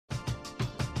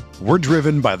We're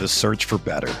driven by the search for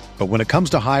better. But when it comes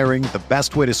to hiring, the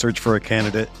best way to search for a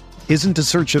candidate isn't to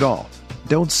search at all.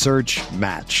 Don't search,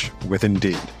 match with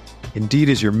Indeed. Indeed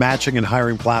is your matching and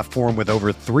hiring platform with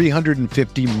over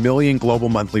 350 million global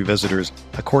monthly visitors,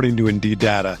 according to Indeed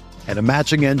data, and a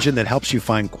matching engine that helps you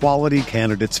find quality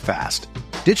candidates fast.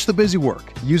 Ditch the busy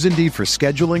work. Use Indeed for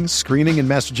scheduling, screening, and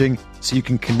messaging so you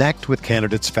can connect with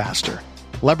candidates faster.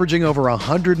 Leveraging over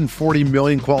 140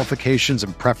 million qualifications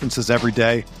and preferences every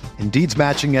day, Indeed's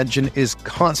matching engine is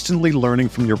constantly learning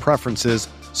from your preferences,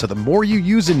 so the more you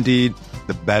use Indeed,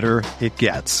 the better it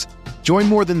gets. Join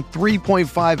more than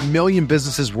 3.5 million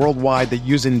businesses worldwide that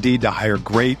use Indeed to hire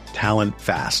great talent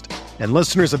fast. And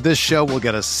listeners of this show will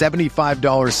get a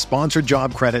 $75 sponsored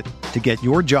job credit to get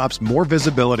your jobs more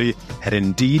visibility at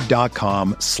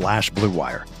Indeed.com/Blue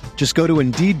Wire. Just go to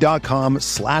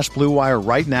Indeed.com/Blue Wire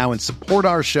right now and support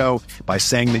our show by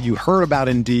saying that you heard about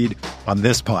Indeed on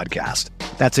this podcast.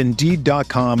 That's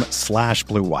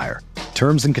Indeed.com/Blue Wire.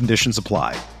 Terms and conditions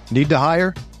apply. Need to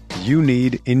hire? You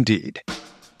need Indeed.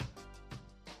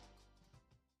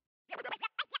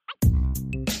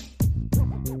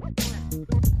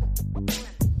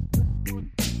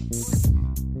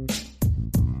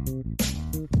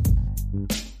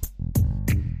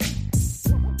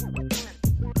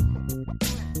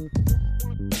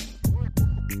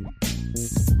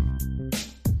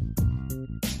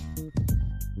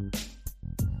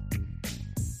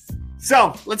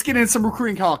 So let's get into some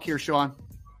recruiting talk here, Sean.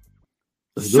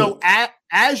 So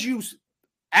as you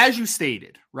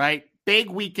stated, right, big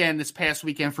weekend this past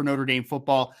weekend for Notre Dame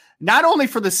football. Not only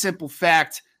for the simple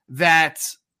fact that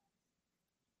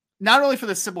that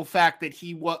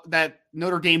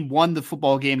Notre Dame won the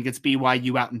football game against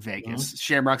BYU out in Vegas,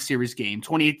 Shamrock Series game,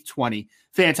 28-20,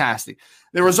 fantastic.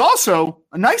 There was also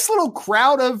a nice little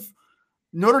crowd of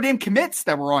Notre Dame commits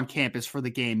that were on campus for the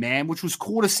game, man, which was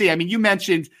cool to see. I mean, you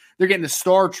mentioned they're getting the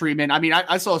star treatment. I mean,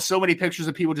 I saw so many pictures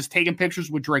of people just taking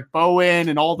pictures with Drake Bowen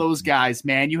and all those guys,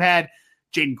 man. You had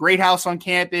Jaden Greathouse on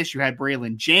campus. You had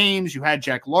Braylon James. You had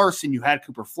Jack Larson. You had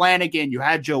Cooper Flanagan. You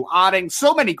had Joe Otting.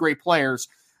 So many great players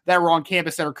that were on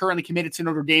campus that are currently committed to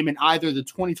Notre Dame in either the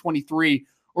 2023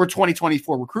 or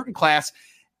 2024 recruiting class.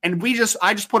 And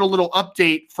I just put a little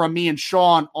update from me and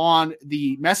Sean on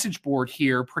the message board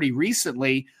here pretty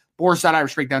recently,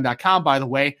 boars.irishbreakdown.com, by the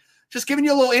way, just giving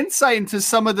you a little insight into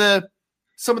some of the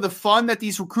fun that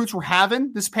these recruits were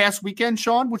having this past weekend,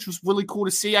 Sean, which was really cool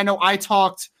to see. I know I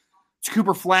talked to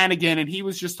Cooper Flanagan and he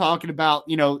was just talking about,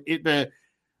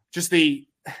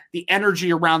 the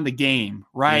energy around the game,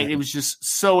 right? Yeah. It was just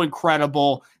so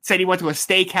incredible. Said he went to a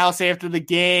steakhouse after the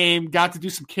game, got to do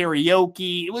some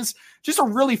karaoke. It was just a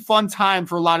really fun time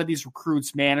for a lot of these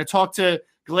recruits, man. I talked to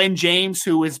Glenn James,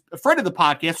 who is a friend of the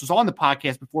podcast, was on the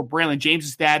podcast before, Braylon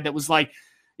James's dad, that was like,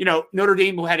 Notre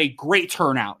Dame had a great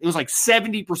turnout. It was like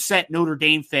 70% Notre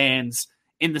Dame fans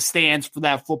in the stands for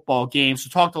that football game.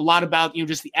 So talked a lot about,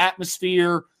 just the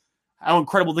atmosphere, how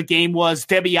incredible the game was.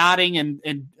 Debbie Otting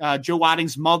and Joe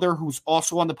Otting's mother, who's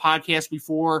also on the podcast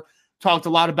before, talked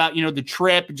a lot about, the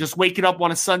trip and just waking up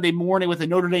on a Sunday morning with a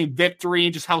Notre Dame victory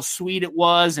and just how sweet it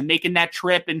was and making that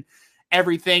trip and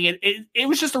everything. It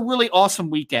was just a really awesome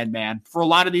weekend, man, for a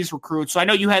lot of these recruits. So I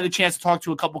know you had the chance to talk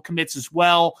to a couple commits as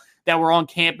well that were on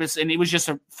campus, and it was just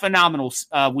a phenomenal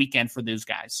weekend for those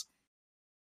guys.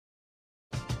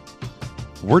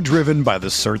 We're driven by the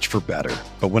search for better.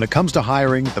 But when it comes to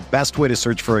hiring, the best way to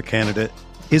search for a candidate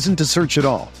isn't to search at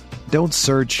all. Don't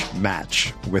search,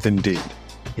 match with Indeed.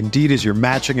 Indeed is your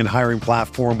matching and hiring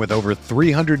platform with over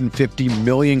 350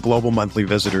 million global monthly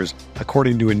visitors,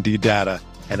 according to Indeed data,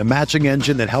 and a matching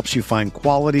engine that helps you find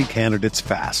quality candidates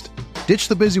fast. Ditch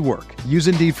the busy work. Use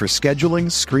Indeed for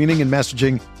scheduling, screening, and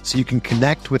messaging so you can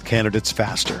connect with candidates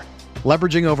faster.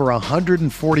 Leveraging over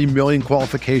 140 million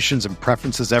qualifications and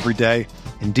preferences every day,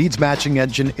 Indeed's matching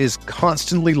engine is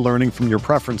constantly learning from your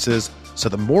preferences, so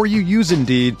the more you use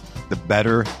Indeed, the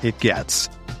better it gets.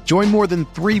 Join more than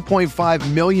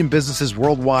 3.5 million businesses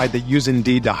worldwide that use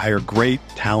Indeed to hire great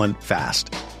talent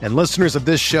fast. And listeners of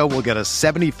this show will get a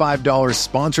 $75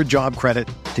 sponsored job credit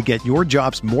to get your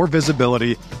jobs more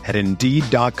visibility at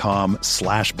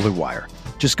Indeed.com/Blue Wire.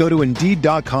 Just go to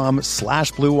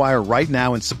Indeed.com/Blue Wire right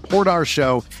now and support our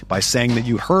show by saying that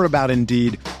you heard about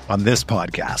Indeed on this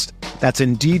podcast. That's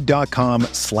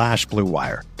Indeed.com/Blue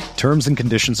Wire. Terms and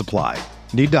conditions apply.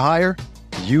 Need to hire?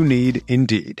 You need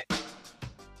Indeed.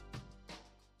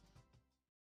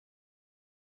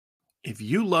 If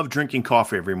you love drinking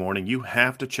coffee every morning, you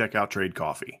have to check out Trade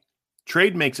Coffee.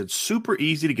 Trade makes it super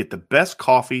easy to get the best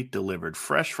coffee delivered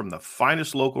fresh from the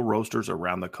finest local roasters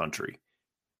around the country.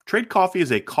 Trade Coffee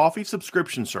is a coffee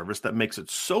subscription service that makes it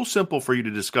so simple for you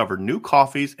to discover new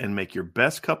coffees and make your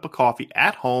best cup of coffee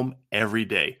at home every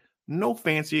day. No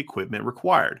fancy equipment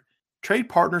required. Trade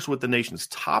partners with the nation's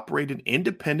top-rated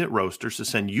independent roasters to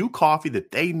send you coffee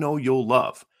that they know you'll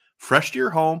love, fresh to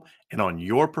your home and on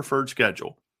your preferred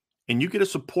schedule. And you get to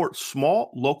support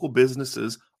small local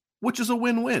businesses, which is a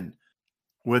win-win.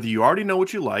 Whether you already know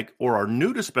what you like or are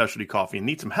new to specialty coffee and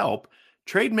need some help,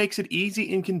 Trade makes it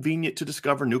easy and convenient to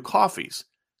discover new coffees.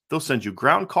 They'll send you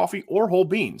ground coffee or whole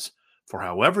beans for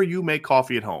however you make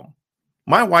coffee at home.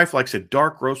 My wife likes a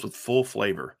dark roast with full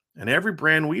flavor, and every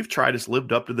brand we've tried has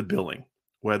lived up to the billing.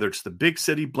 Whether it's the Big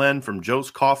City Blend from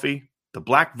Joe's Coffee, the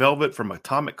Black Velvet from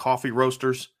Atomic Coffee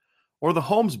Roasters, or the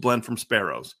Holmes Blend from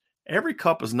Sparrows, every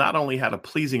cup has not only had a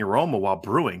pleasing aroma while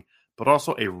brewing, but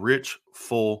also a rich,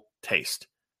 full taste.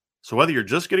 So whether you're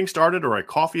just getting started or a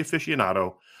coffee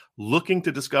aficionado looking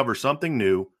to discover something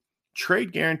new,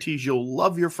 Trade guarantees you'll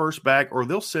love your first bag or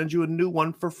they'll send you a new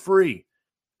one for free.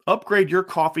 Upgrade your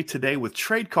coffee today with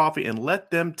Trade Coffee and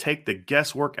let them take the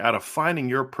guesswork out of finding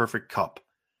your perfect cup.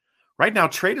 Right now,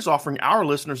 Trade is offering our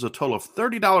listeners a total of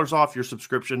 $30 off your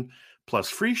subscription plus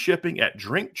free shipping at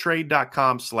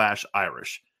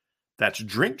drinktrade.com/Irish. That's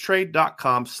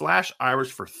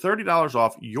drinktrade.com/Irish for $30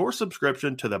 off your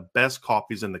subscription to the best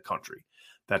coffees in the country.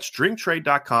 That's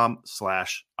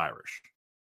drinktrade.com/Irish.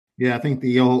 Yeah, I think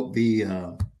the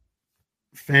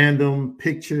fandom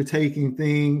picture taking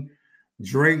thing,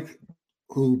 Drake,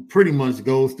 who pretty much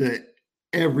goes to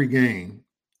every game,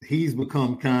 it's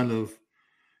become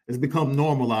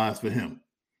normalized for him.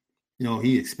 You know,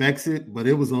 he expects it, but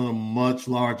it was on a much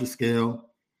larger scale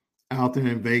out there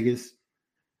in Vegas.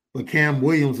 But Cam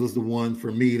Williams was the one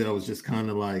for me that was just kind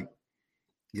of like,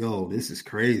 yo, this is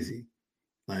crazy.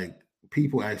 Like,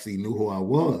 people actually knew who I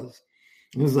was.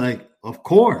 It was like, of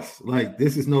course, like,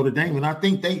 this is Notre Dame. And I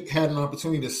think they had an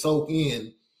opportunity to soak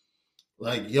in,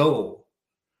 like, yo,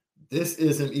 this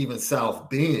isn't even South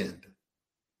Bend.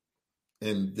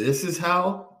 And this is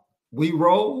how we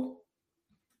roll.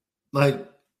 Like,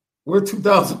 we're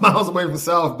 2,000 miles away from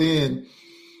South Bend,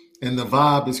 and the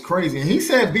vibe is crazy. And he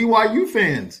said BYU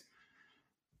fans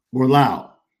were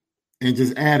loud and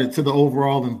just added to the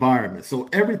overall environment. So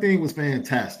everything was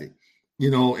fantastic. You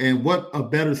know, and what a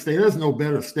better stage. There's no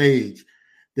better stage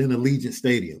than Allegiant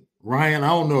Stadium. Ryan, I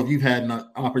don't know if you've had an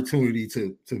opportunity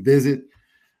to visit.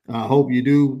 I hope you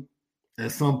do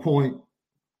at some point.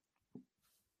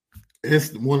 It's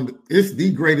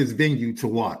the greatest venue to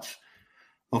watch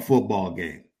a football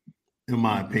game, in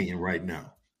my opinion, right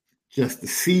now. Just the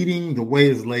seating, the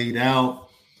way it's laid out,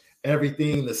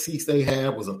 everything, the seats they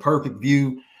had was a perfect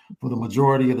view for the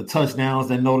majority of the touchdowns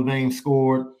that Notre Dame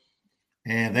scored.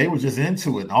 And they were just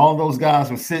into it. All those guys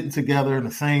were sitting together in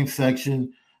the same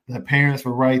section. Their parents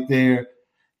were right there.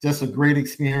 Just a great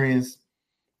experience.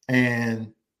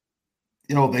 And,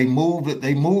 you know, they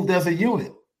moved as a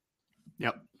unit.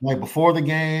 Yep. Like before the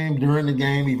game, during the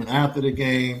game, even after the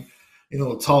game, you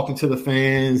know, talking to the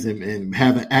fans and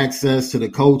having access to the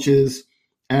coaches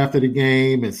after the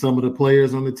game and some of the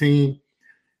players on the team.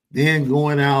 Then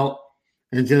going out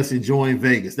and just enjoying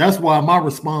Vegas. That's why my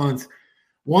response –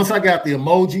 once I got the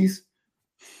emojis,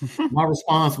 my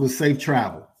response was safe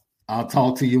travel. I'll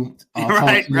talk to you.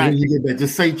 Right. When you get back.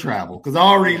 Just safe travel. Because I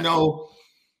already know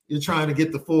you're trying to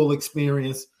get the full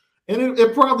experience. And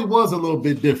it probably was a little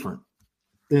bit different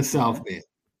than South Bend.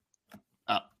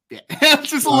 Yeah.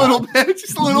 Just a little bit.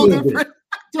 Just a little different.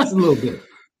 Just a little bit.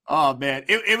 Oh man,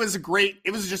 it was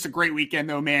just a great weekend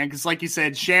though, man. Because like you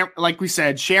said,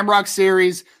 Shamrock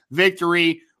Series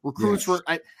victory. Recruits were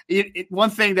one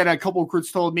thing that a couple of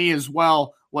recruits told me as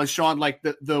well was, Sean, like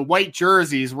the white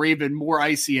jerseys were even more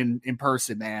icy in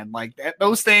person, man. Like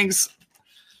those things.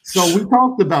 So we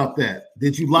talked about that.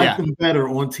 Did you like them better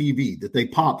on TV? Did they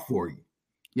pop for you?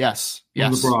 Yes.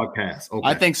 On the broadcast. Okay.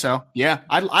 I think so. Yeah.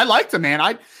 I liked them, man.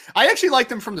 I actually liked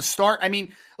them from the start. I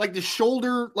mean, like the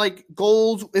shoulder like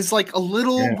gold is like a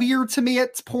little weird to me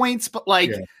at points, but like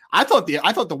I thought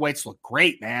the whites looked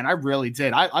great, man. I really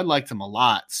did. I liked them a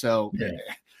lot. So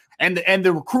and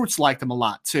the recruits liked them a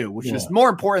lot too, which is more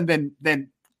important than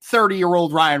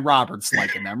 30-year-old Ryan Roberts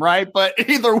liking them, right? But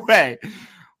either way, it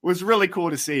was really cool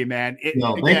to see, man.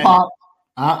 They pop.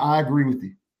 I agree with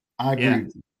you. I agree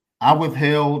with you. I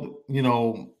withheld, you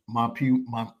know, my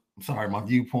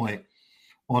viewpoint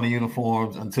on the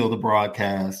uniforms until the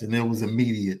broadcast, and it was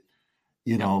immediate.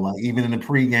 You know, like even in the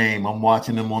pregame, I'm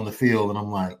watching them on the field, and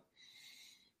I'm like,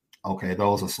 okay,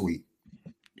 those are sweet.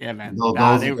 Yeah, man. Those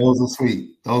are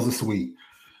sweet. Those are sweet.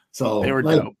 So they were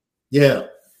dope. Yeah,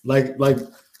 like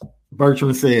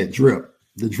Bertrand said, drip.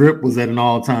 The drip was at an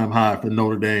all-time high for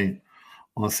Notre Dame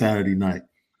on Saturday night.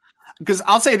 Because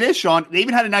I'll say this, Sean, they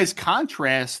even had a nice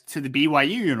contrast to the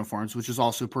BYU uniforms, which is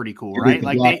also pretty cool, right?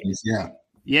 Like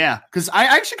yeah. Because I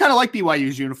actually kind of like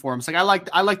BYU's uniforms. Like I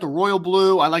like the royal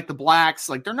blue, I like the blacks.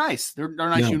 Like they're nice. They're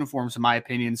nice uniforms in my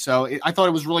opinion. So I thought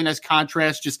it was really nice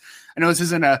contrast. Just I know this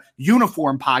isn't a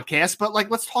uniform podcast, but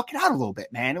like let's talk it out a little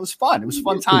bit, man. It was fun. It was a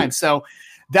fun time. So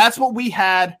that's what we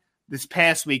had this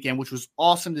past weekend, which was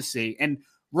awesome to see. And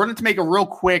we're going to make a real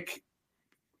quick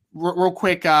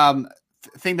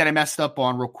thing that I messed up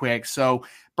on real quick. So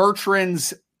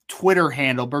Bertrand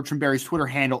Berry's Twitter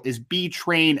handle is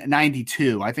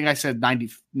btrain92. I think I said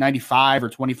 95 or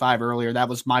 25 earlier. That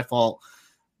was my fault.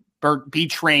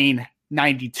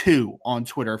 btrain92 on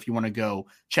Twitter if you want to go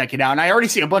check it out. And I already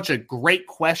see a bunch of great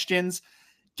questions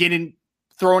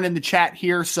thrown in the chat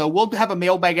here. So we'll have a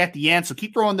mailbag at the end. So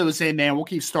keep throwing those in, man. We'll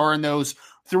keep starring those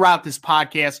throughout this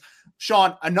podcast.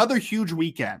 Sean, another huge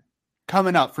weekend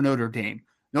coming up for Notre Dame.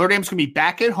 Notre Dame's going to be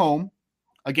back at home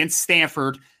against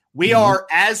Stanford. We are,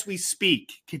 as we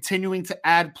speak, continuing to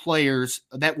add players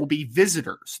that will be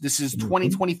visitors. This is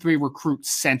 2023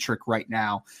 recruit-centric right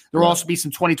now. There will also be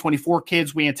some 2024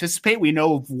 kids we anticipate. We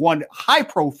know of one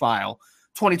high-profile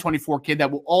 2024 kid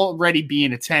that will already be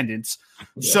in attendance.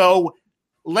 Yeah. So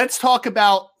let's talk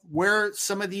about where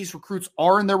some of these recruits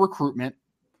are in their recruitment,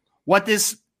 what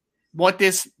this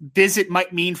visit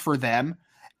might mean for them,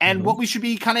 and what we should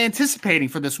be kind of anticipating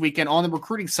for this weekend on the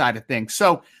recruiting side of things.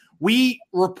 So we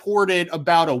reported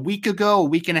about a week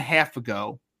and a half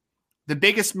ago, the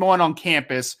biggest one on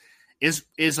campus is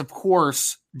of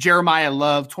course, Jeremiah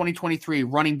Love, 2023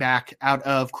 running back out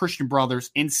of Christian Brothers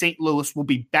in St. Louis, will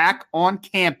be back on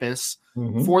campus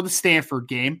for the Stanford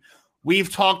game.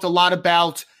 We've talked a lot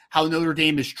about how Notre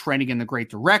Dame is trending in the great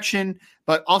direction,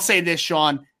 but I'll say this,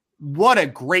 Sean, what a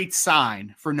great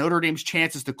sign for Notre Dame's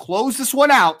chances to close this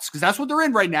one out, because that's what they're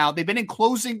in right now. They've been in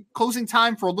closing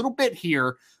time for a little bit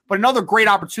here, but another great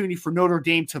opportunity for Notre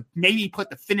Dame to maybe put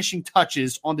the finishing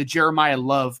touches on the Jeremiah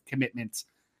Love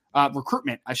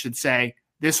recruitment, I should say,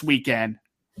 this weekend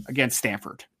against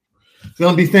Stanford. It's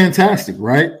going to be fantastic,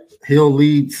 right? He'll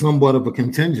lead somewhat of a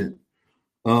contingent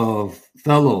of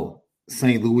fellow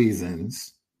St.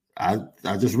 Louisans. I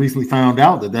just recently found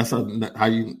out that that's how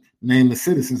you name the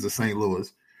citizens of St.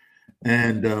 Louis.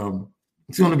 And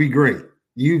it's going to be great.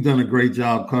 You've done a great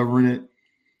job covering it,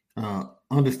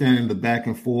 understanding the back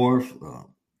and forth,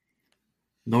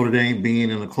 Notre Dame being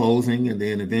in the closing and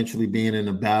then eventually being in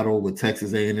a battle with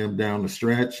Texas A&M down the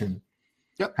stretch, and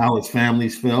how his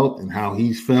family's felt and how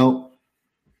he's felt.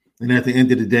 And at the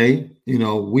end of the day,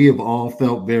 we have all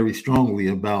felt very strongly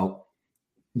about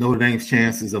Notre Dame's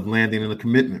chances of landing in a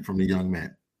commitment from the young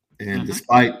man. And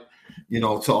despite,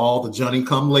 to all the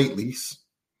Johnny-come-latelys,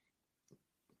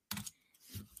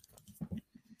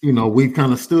 we've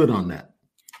kind of stood on that.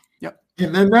 Yep.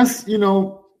 And then that's,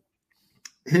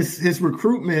 his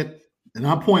recruitment, and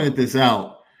I pointed this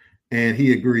out, and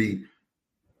he agreed.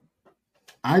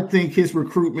 I think his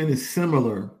recruitment is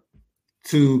similar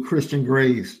to Christian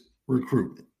Gray's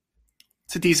recruitment.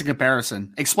 It's a decent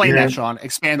comparison. Explain that, Sean.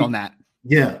 Expand on that.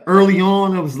 Yeah. Early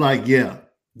on, it was like,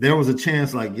 there was a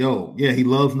chance like, he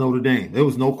loves Notre Dame. There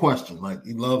was no question. Like,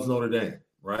 he loves Notre Dame,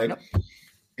 right? Yep.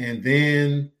 And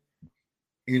then,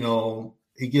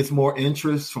 he gets more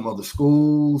interest from other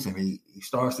schools, and he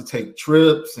starts to take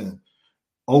trips and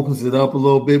opens it up a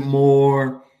little bit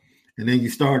more. And then you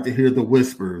start to hear the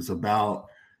whispers about,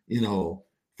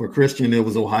 for Christian, it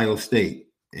was Ohio State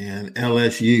and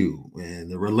LSU and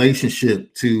the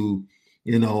relationship to,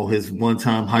 his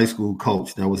one-time high school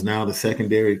coach that was now the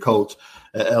secondary coach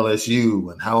at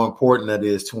LSU, and how important that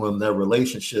is to him, their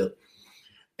relationship.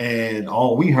 And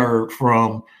all we heard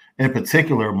from, in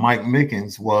particular, Mike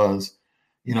Mickens was,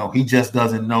 he just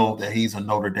doesn't know that he's a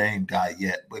Notre Dame guy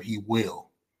yet, but he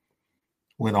will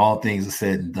when all things are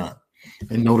said and done.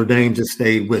 And Notre Dame just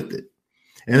stayed with it.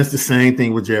 And it's the same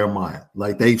thing with Jeremiah.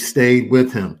 Like, they've stayed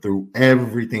with him through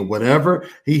everything, whatever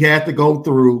he had to go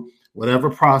through, whatever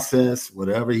process,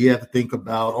 whatever he had to think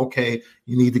about. Okay,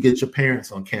 you need to get your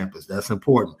parents on campus. That's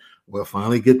important. We'll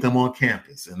finally get them on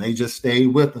campus. And they just stayed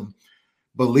with him,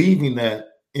 believing that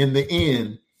in the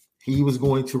end, he was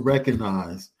going to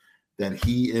recognize that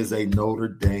he is a Notre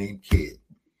Dame kid.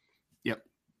 Yep.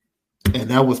 And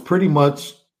that was pretty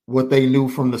much what they knew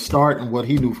from the start and what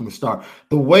he knew from the start.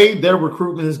 The way their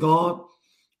recruitment has gone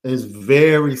is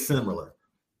very similar.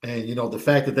 And, the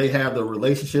fact that they have the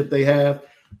relationship they have,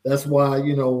 that's why,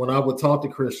 when I would talk to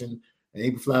Christian, and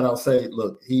he would flat out say,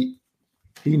 look, he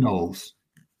knows.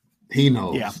 He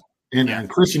knows. Yeah. And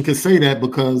Christian could say that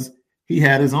because he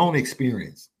had his own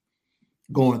experience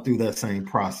going through that same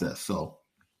process. So,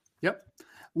 yep.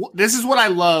 This is what I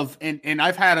love, and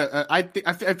I've had I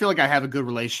feel like I have a good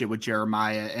relationship with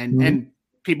Jeremiah and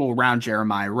people around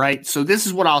Jeremiah, right? So this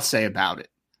is what I'll say about it.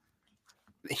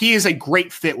 He is a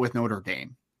great fit with Notre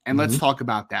Dame, and let's talk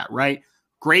about that, right?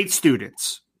 Great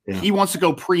students. Yeah. He wants to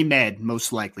go pre-med,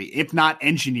 most likely, if not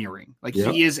engineering.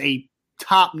 He is a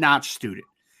top-notch student.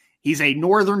 He's a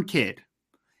Northern kid.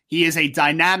 He is a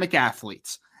dynamic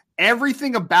athlete.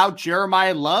 Everything about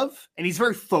Jeremiah Love, and he's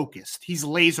very focused. He's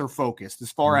laser focused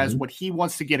as far as what he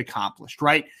wants to get accomplished,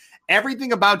 right?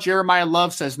 Everything about Jeremiah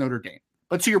Love says Notre Dame.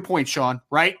 But to your point, Sean,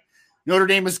 right? Notre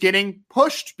Dame is getting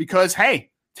pushed because,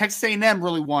 hey, Texas A&M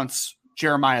really wants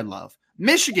Jeremiah Love.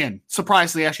 Michigan,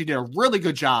 surprisingly, actually did a really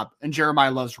good job in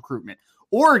Jeremiah Love's recruitment.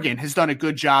 Oregon has done a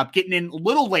good job getting in a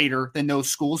little later than those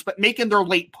schools, but making their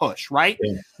late push, right?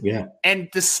 Yeah. And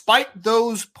despite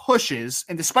those pushes,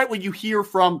 and despite what you hear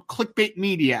from clickbait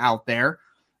media out there,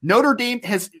 Notre Dame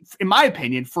has, in my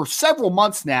opinion, for several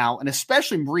months now, and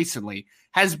especially recently,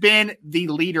 has been the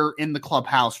leader in the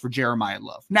clubhouse for Jeremiah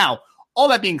Love. Now, all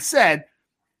that being said,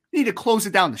 they need to close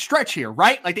it down the stretch here,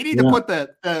 right? Like they need to put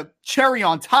the cherry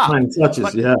on top.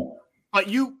 But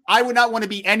I would not want to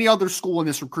be any other school in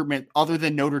this recruitment other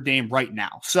than Notre Dame right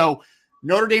now. So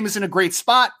Notre Dame is in a great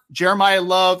spot. Jeremiah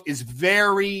Love is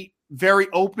very, very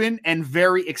open and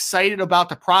very excited about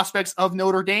the prospects of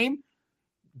Notre Dame.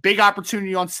 Big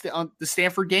opportunity on the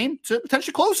Stanford game to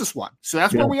potentially close this one. So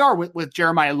that's where we are with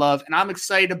Jeremiah Love, and I'm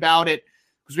excited about it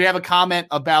because we have a comment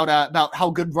about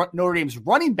how good Notre Dame's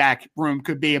running back room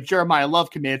could be if Jeremiah Love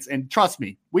commits, and trust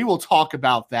me, we will talk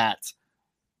about that.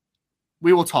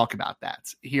 We will talk about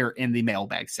that here in the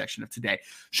mailbag section of today.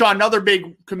 Sean, another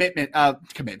big commitment.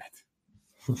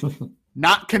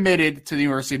 Not committed to the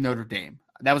University of Notre Dame.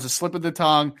 That was a slip of the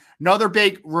tongue. Another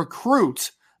big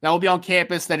recruit that will be on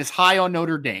campus that is high on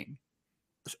Notre Dame.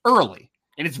 It's early,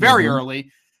 and it's very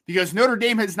early because Notre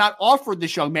Dame has not offered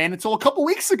this young man until a couple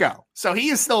weeks ago. So he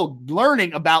is still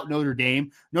learning about Notre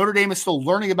Dame. Notre Dame is still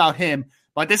learning about him.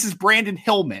 But this is Brandon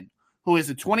Hillman, who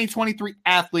is a 2023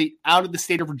 athlete out of the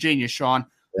state of Virginia, Sean.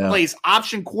 Plays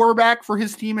option quarterback for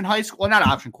his team in high school. Well, not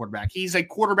option quarterback. He's a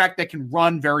quarterback that can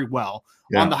run very well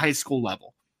on the high school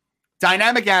level.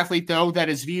 Dynamic athlete, though, that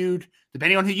is viewed,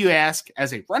 depending on who you ask,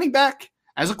 as a running back,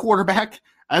 as a quarterback,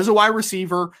 as a wide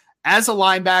receiver, as a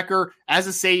linebacker, as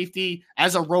a safety,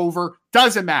 as a rover.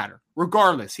 Doesn't matter.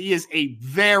 Regardless, he is a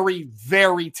very,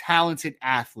 very talented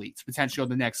athlete, potentially on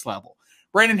the next level.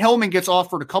 Brandon Hillman gets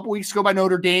offered a couple weeks ago by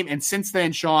Notre Dame, and since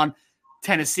then, Sean,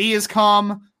 Tennessee has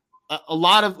come. A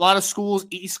lot of schools,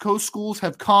 East Coast schools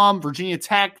have come. Virginia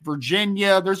Tech,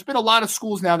 Virginia. There's been a lot of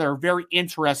schools now that are very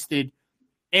interested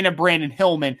in a Brandon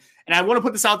Hillman. And I want to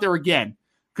put this out there again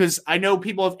because I know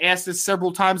people have asked this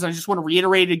several times, and I just want to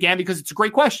reiterate it again because it's a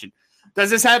great question. Does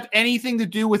this have anything to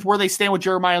do with where they stand with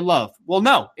Jeremiah Love? Well,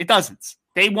 no, it doesn't.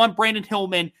 They want Brandon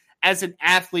Hillman as an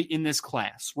athlete in this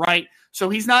class, right? So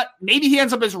he's not, maybe he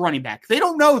ends up as a running back. They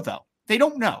don't know, though. They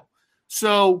don't know.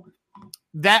 So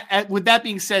that, with that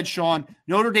being said, Sean,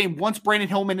 Notre Dame wants Brandon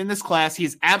Hillman in this class. He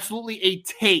is absolutely a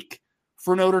take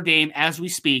for Notre Dame as we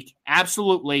speak.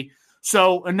 Absolutely.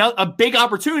 So a big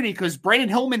opportunity because Brandon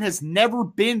Hillman has never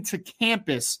been to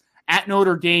campus at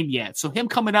Notre Dame yet. So him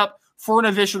coming up for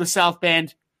an visit to South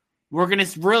Bend, we're going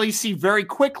to really see very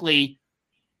quickly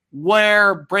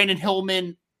where Brandon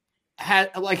Hillman has,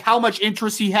 like how much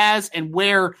interest he has and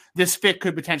where this fit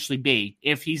could potentially be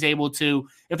if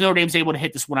Notre Dame's able to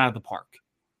hit this one out of the park.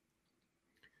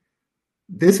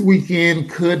 This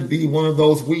weekend could be one of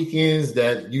those weekends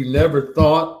that you never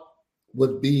thought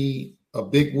would be a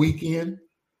big weekend.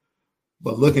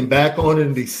 But looking back on it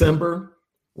in December,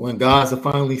 when guys are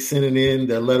finally sending in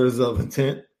their letters of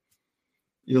intent,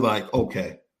 you're like,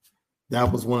 okay,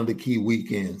 that was one of the key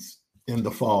weekends in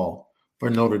the fall for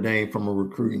Notre Dame from a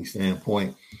recruiting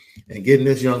standpoint. And getting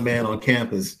this young man on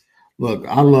campus, look,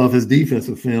 I love his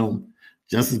defensive film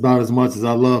just about as much as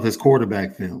I love his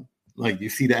quarterback film. Like you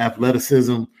see the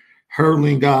athleticism,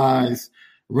 hurling guys,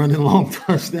 running long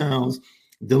touchdowns,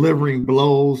 delivering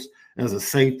blows as a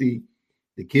safety.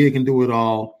 The kid can do it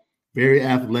all. Very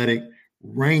athletic,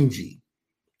 rangy.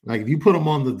 Like if you put him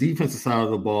on the defensive side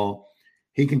of the ball,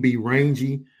 he can be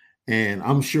rangy. And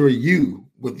I'm sure you,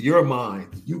 with your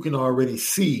mind, you can already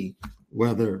see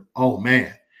whether, oh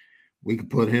man, we could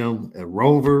put him at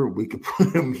Rover, we could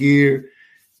put him here.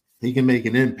 He can make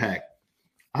an impact.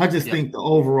 I just think the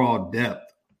overall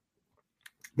depth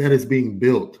that is being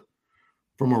built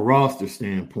from a roster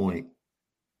standpoint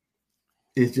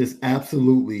is just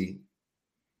absolutely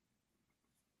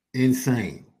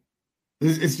insane.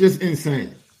 It's just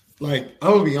insane. Like, I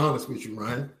will be honest with you,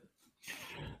 Ryan.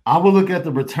 I will look at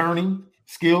the returning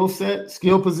skill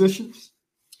positions,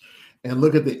 and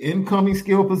look at the incoming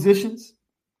skill positions,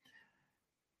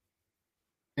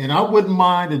 and I wouldn't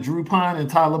mind if Drew Pine and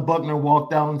Tyler Buckner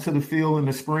walked out into the field in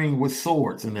the spring with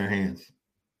swords in their hands.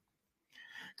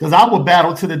 Because I would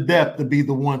battle to the depth to be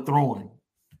the one throwing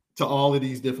to all of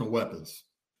these different weapons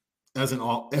as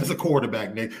a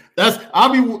quarterback, Nick.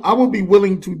 I will be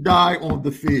willing to die on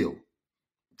the field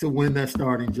to win that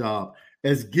starting job.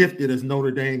 As gifted as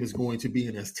Notre Dame is going to be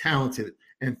and as talented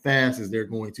and fast as they're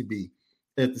going to be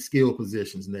at the skill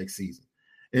positions next season.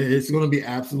 And it's going to be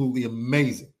absolutely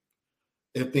amazing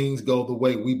if things go the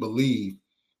way we believe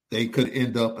they could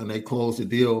end up, and they close the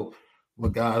deal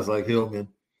with guys like Hillman,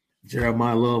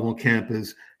 Jeremiah Love on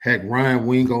campus, heck, Ryan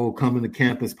Wingo coming to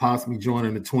campus, possibly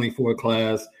joining the 24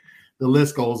 class. The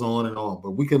list goes on and on.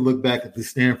 But we can look back at the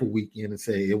Stanford weekend and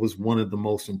say it was one of the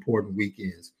most important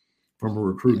weekends from a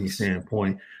recruiting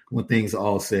standpoint when things are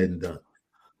all said and done.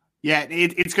 Yeah,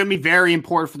 it's going to be very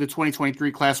important for the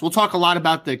 2023 class. We'll talk a lot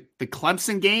about the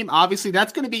Clemson game. Obviously,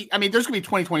 that's going to be – I mean, there's going to be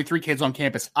 2023 kids on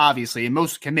campus, obviously, and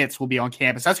most commits will be on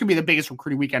campus. That's going to be the biggest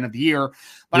recruiting weekend of the year.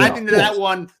 But I think that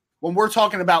one, when we're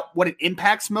talking about what it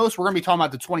impacts most, we're going to be talking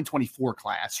about the 2024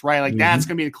 class, right? Like, that's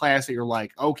going to be the class that you're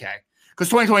like, okay. Because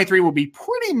 2023 will be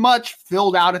pretty much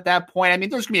filled out at that point. I mean,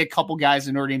 there's going to be a couple guys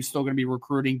in Notre Dame still going to be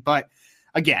recruiting. But,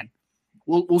 again,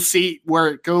 we'll see where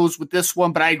it goes with this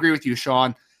one. But I agree with you,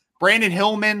 Sean. Brandon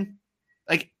Hillman,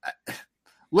 like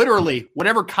literally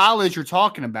whatever college you're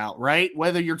talking about, right?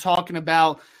 Whether you're talking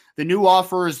about the new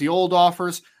offers, the old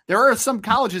offers, there are some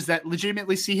colleges that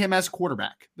legitimately see him as a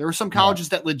quarterback. There are some colleges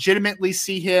that legitimately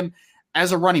see him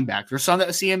as a running back. There's some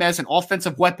that see him as an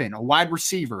offensive weapon, a wide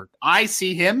receiver. I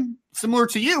see him similar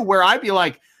to you where I'd be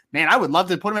like, man, I would love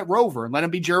to put him at Rover and let him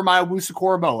be Jeremiah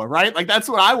Wusu-Koramoah, right? Like that's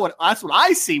what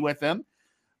I see with him.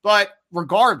 But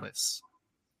regardless,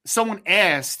 someone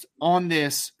asked on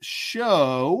this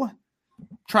show,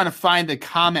 trying to find the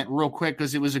comment real quick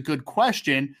because it was a good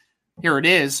question. Here it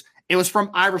is. It was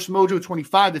from Irish Mojo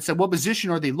 25 that said, what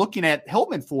position are they looking at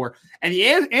Hillman for? And the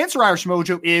answer, Irish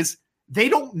Mojo, is they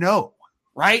don't know,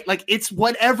 right? Like it's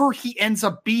whatever he ends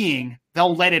up being,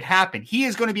 they'll let it happen. He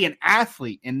is going to be an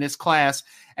athlete in this class,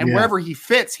 and wherever he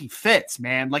fits,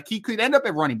 man. Like he could end up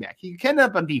at running back. He could end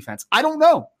up on defense. I don't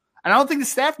know. And I don't think the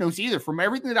staff knows either. From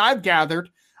everything that I've gathered,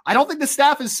 I don't think the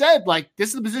staff has said, like, this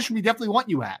is the position we definitely want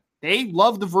you at. They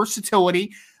love the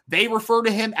versatility. They refer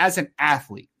to him as an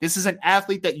athlete. This is an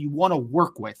athlete that you want to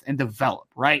work with and develop,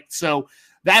 right? So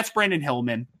that's Brandon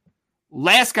Hillman.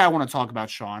 Last guy I want to talk about,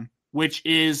 Sean, which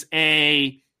is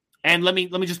and let me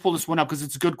just pull this one up because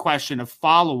it's a good question, a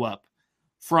follow-up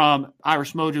from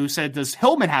Irish Mojo who said, does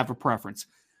Hillman have a preference?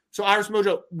 So Irish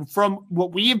Mojo, from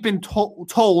what we have been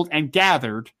told and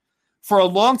gathered, for a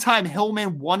long time,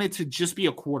 Hillman wanted to just be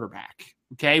a quarterback,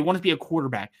 okay? He wanted to be a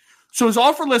quarterback. So his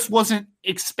offer list wasn't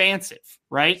expansive,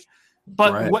 right?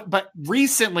 But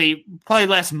recently, probably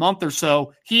last month or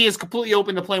so, he is completely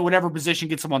open to playing whatever position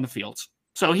gets him on the field.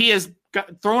 So he has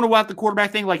thrown away the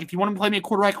quarterback thing. Like, if you want him to play me a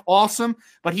quarterback, awesome.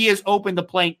 But he is open to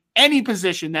playing any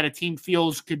position that a team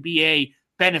feels could be a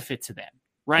benefit to them,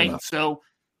 right? Yeah. So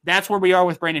that's where we are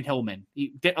with Brandon Hillman.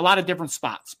 A lot of different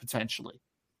spots, potentially.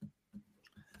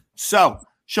 So,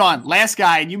 Sean, last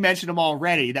guy, and you mentioned him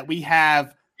already, that we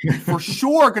have for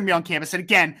sure going to be on campus. And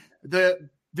again, the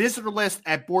visitor list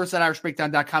at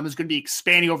boards.irishbreakdown.com is going to be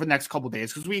expanding over the next couple of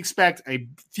days because we expect a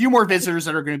few more visitors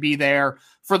that are going to be there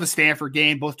for the Stanford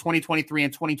game, both 2023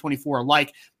 and 2024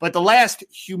 alike. But the last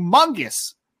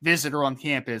humongous visitor on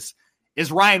campus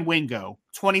is Ryan Wingo,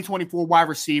 2024 wide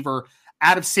receiver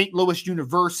out of St. Louis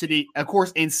University, of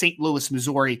course, in St. Louis,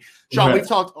 Missouri. Sean, we've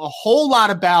talked a whole lot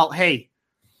about, hey,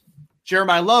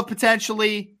 Jeremiah Love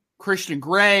potentially, Christian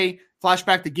Gray,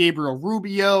 flashback to Gabriel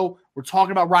Rubio. We're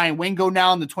talking about Ryan Wingo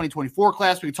now in the 2024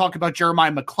 class. We can talk about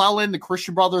Jeremiah McClellan, the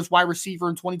Christian Brothers wide receiver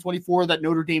in 2024 that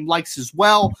Notre Dame likes as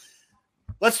well.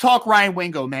 Let's talk Ryan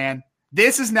Wingo, man.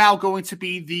 This is now going to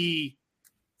be the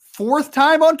fourth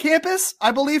time on campus,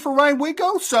 I believe, for Ryan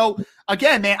Wingo. So,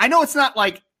 again, man, I know it's not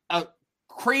like a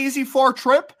crazy far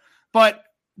trip, but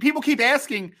people keep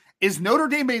asking, is Notre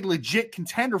Dame a legit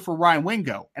contender for Ryan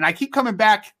Wingo? And I keep coming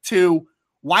back to,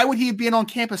 why would he have been on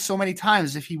campus so many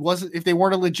times if they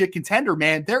weren't a legit contender,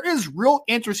 man? There is real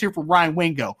interest here for Ryan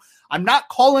Wingo. I'm not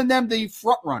calling them the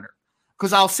front runner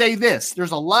because I'll say this.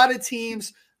 There's a lot of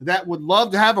teams that would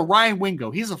love to have a Ryan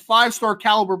Wingo. He's a 5-star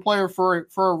caliber player for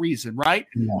a reason, right?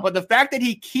 Yeah. But the fact that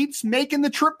he keeps making the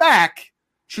trip back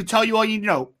should tell you all you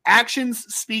know. Actions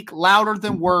speak louder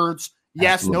than words.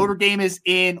 Yes, absolutely. Notre Dame is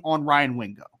in on Ryan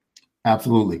Wingo.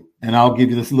 Absolutely. And I'll give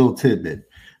you this little tidbit.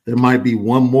 There might be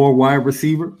one more wide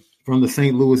receiver from the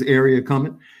St. Louis area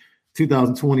coming.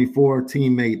 2024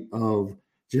 teammate of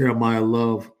Jeremiah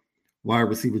Love, wide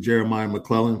receiver Jeremiah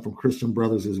McClellan from Christian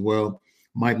Brothers as well,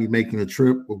 might be making a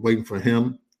trip. We're waiting for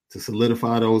him to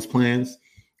solidify those plans.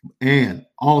 And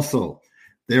also,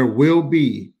 there will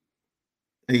be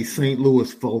a St.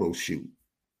 Louis photo shoot.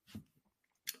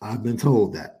 I've been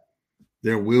told that.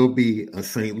 There will be a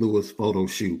St. Louis photo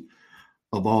shoot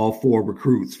of all 4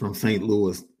 recruits from St.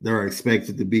 Louis. They're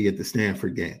expected to be at the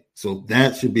Stanford game. So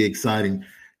that should be exciting.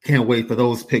 Can't wait for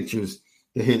those pictures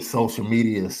to hit social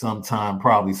media sometime,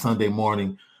 probably Sunday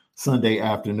morning, Sunday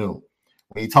afternoon.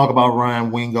 When you talk about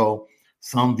Ryan Wingo,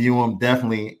 some view him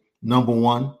definitely number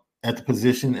 1 at the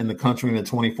position in the country in the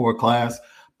 24 class,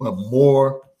 but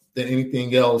more than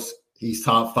anything else, he's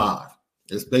top 5.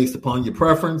 It's based upon your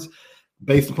preference,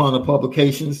 based upon the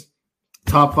publications,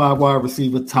 top 5 wide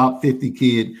receiver, top 50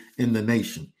 kid in the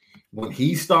nation. When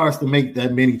he starts to make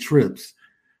that many trips,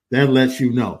 that lets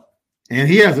you know. And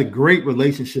he has a great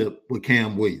relationship with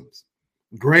Cam Williams.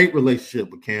 Great relationship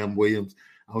with Cam Williams.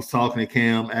 I was talking to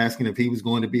Cam, asking if he was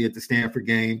going to be at the Stanford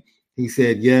game. He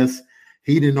said yes.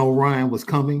 He didn't know Ryan was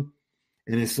coming.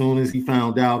 And as soon as he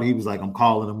found out, he was like, I'm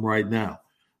calling him right now.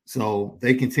 So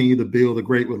they continue to build a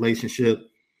great relationship.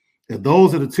 If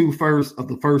those are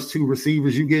the first 2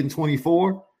 receivers you get in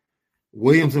 24,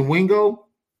 Williams and Wingo,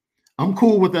 I'm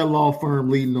cool with that law firm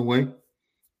leading the way.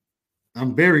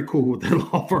 I'm very cool with that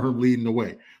law firm leading the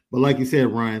way. But like you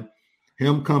said, Ryan,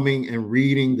 him coming and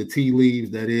reading the tea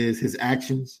leaves, that is his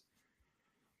actions,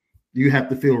 you have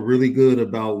to feel really good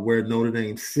about where Notre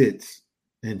Dame sits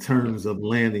in terms of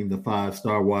landing the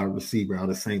 5-star wide receiver out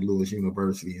of St. Louis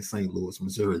University in St. Louis,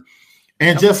 Missouri.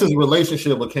 And just his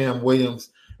relationship with Cam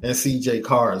Williams and CJ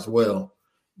Carr as well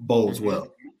bodes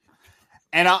well.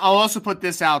 And I'll also put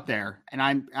this out there, and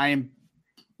I am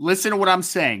listen to what I'm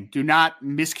saying. Do not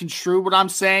misconstrue what I'm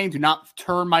saying. Do not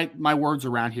turn my words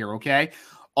around here, okay?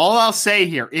 All I'll say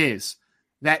here is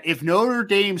that if Notre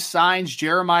Dame signs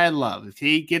Jeremiah Love, if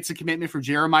he gets a commitment for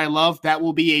Jeremiah Love, that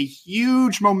will be a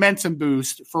huge momentum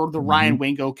boost for the Ryan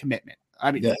Wingo commitment.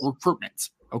 I mean, recruitment,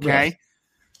 okay? Yes.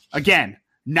 Again,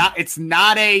 it's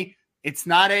not a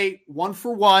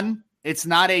 1-for-1. It's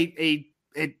not a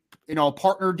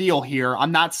partner deal here.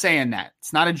 I'm not saying that.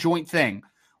 It's not a joint thing.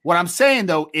 What I'm saying,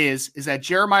 though, is that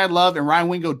Jeremiah Love and Ryan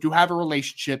Wingo do have a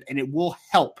relationship, and it will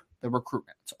help the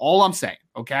recruitment. That's all I'm saying,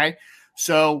 okay?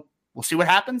 So we'll see what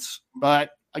happens. But,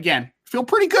 again, feel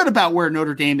pretty good about where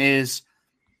Notre Dame is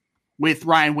with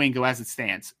Ryan Wingo as it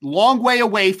stands. Long way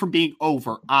away from being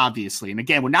over, obviously. And,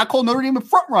 again, we're not calling Notre Dame a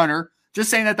front runner, just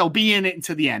saying that they'll be in it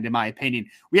until the end, in my opinion.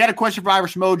 We had a question for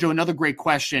Irish Mojo, another great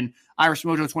question. Irish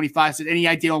Mojo 25 said, any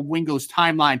idea on Wingo's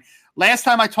timeline? Last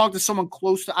time I talked to someone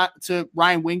close to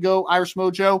Ryan Wingo, Irish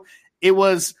Mojo, it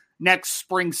was next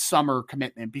spring, summer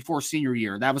commitment before senior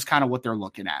year. That was kind of what they're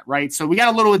looking at, right? So we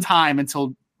got a little of time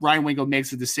until Ryan Wingo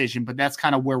makes a decision, but that's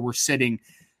kind of where we're sitting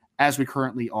as we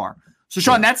currently are. So,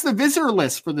 Sean, that's the visitor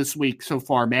list for this week so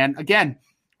far, man. Again,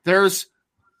 there's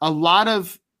a lot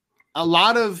of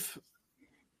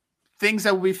things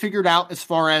that will be figured out as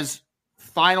far as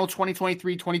final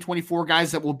 2023-2024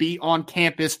 guys that will be on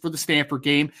campus for the Stanford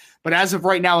game. But as of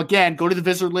right now, again, go to the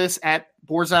visitor list at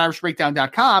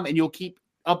boards.irishbreakdown.com and you'll keep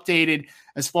updated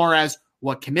as far as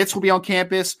what commits will be on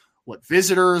campus, what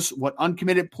visitors, what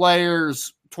uncommitted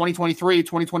players, 2023,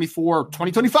 2024,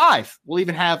 2025. We'll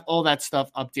even have all that stuff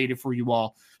updated for you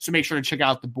all. So make sure to check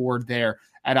out the board there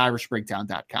at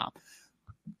irishbreakdown.com.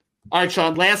 All right,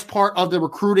 Sean, last part of the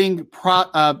recruiting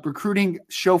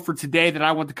show for today that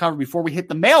I want to cover before we hit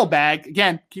the mailbag.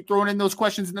 Again, keep throwing in those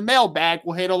questions in the mailbag.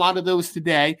 We'll hit a lot of those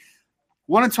today.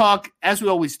 Want to talk, as we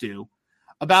always do,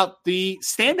 about the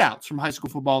standouts from high school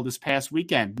football this past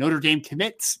weekend. Notre Dame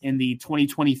commits in the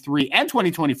 2023 and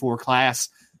 2024 class.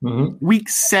 Week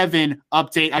 7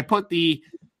 update. I put the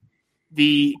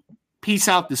piece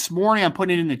out this morning. I'm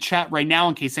putting it in the chat right now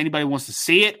in case anybody wants to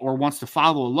see it or wants to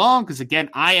follow along. Because again,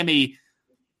 I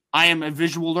am a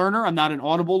visual learner. I'm not an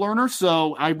audible learner,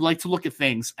 so I like to look at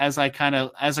things as I kind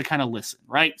of listen.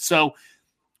 Right. So,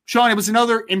 Sean, it was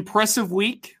another impressive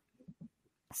week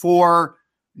for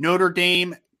Notre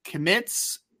Dame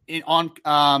commits in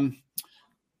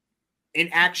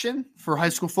action for high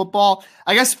school football.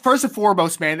 I guess first and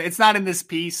foremost, man, it's not in this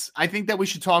piece. I think that we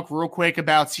should talk real quick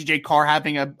about CJ Carr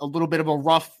having a little bit of a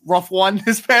rough one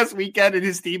this past weekend and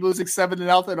his team losing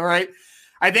 7-0. All right.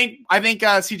 I think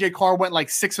CJ Carr went like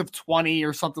 6 of 20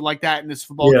 or something like that in this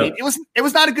football game. It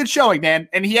was not a good showing, man.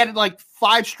 And he had like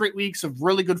 5 straight weeks of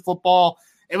really good football.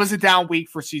 It was a down week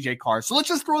for CJ Carr. So let's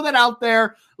just throw that out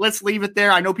there. Let's leave it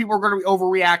there. I know people are going to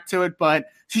overreact to it, but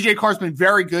CJ Carr's been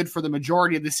very good for the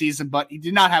majority of the season, but he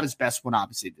did not have his best one,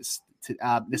 obviously,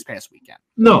 this past weekend.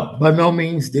 No, by no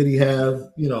means did he have,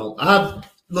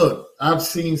 I've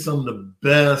seen some of the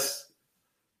best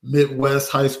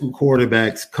Midwest high school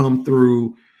quarterbacks come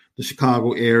through the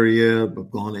Chicago area.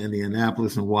 I've gone to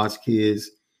Indianapolis and watched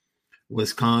kids,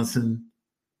 Wisconsin.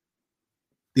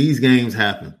 These games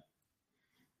happen,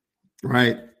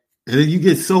 right? And then you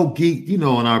get so geeked, in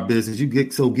our business, you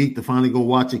get so geeked to finally go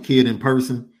watch a kid in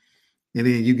person. And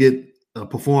then you get a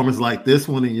performance like this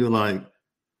one, and you're like,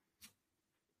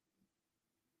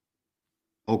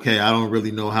 okay, I don't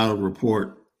really know how to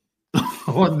report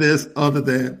on this other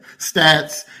than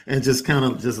stats and just kind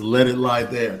of just let it lie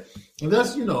there. And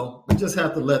that's, we just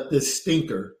have to let this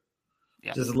stinker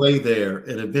just lay there,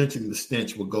 and eventually the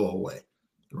stench will go away,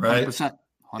 right? 100%.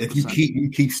 If you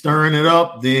keep stirring it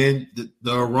up, then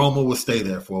the aroma will stay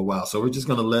there for a while. So we're just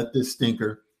going to let this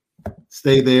stinker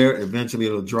stay there. Eventually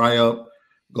it'll dry up,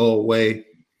 go away,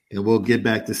 and we'll get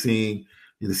back to seeing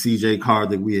the CJ Carr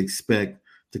that we expect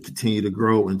to continue to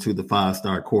grow into the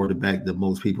 5-star quarterback that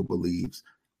most people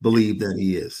believe that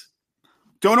he is.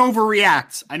 Don't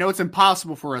overreact. I know it's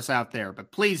impossible for us out there,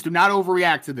 but please do not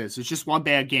overreact to this. It's just one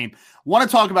bad game. I want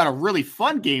to talk about a really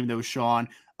fun game, though, Sean.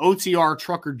 OTR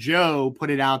Trucker Joe put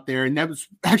it out there, and that was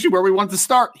actually where we wanted to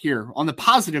start here on the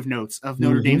positive notes of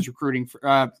Notre Dame's recruiting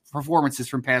performances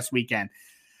from past weekend.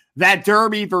 That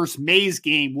Derby versus Mays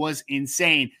game was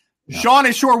insane. Yeah. Sean,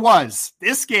 it sure was.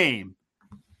 This game,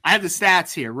 I have the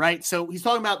stats here, right? So he's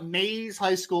talking about Mays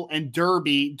High School and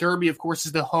Derby. Derby, of course,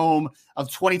 is the home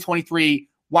of 2023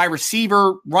 wide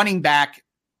receiver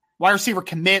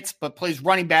commits, but plays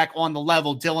running back on the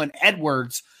level, Dylan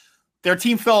Edwards. Their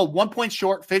team fell 1 point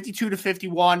short,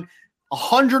 52-51,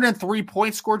 103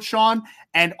 points scored, Sean.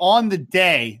 And on the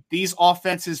day, these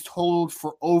offenses totaled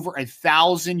for over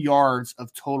 1,000 yards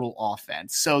of total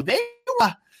offense. So they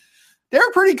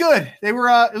were pretty good. It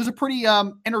was a pretty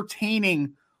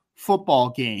entertaining football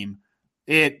game.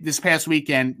 This past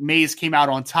weekend, Mays came out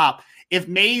on top. If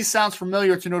Mays sounds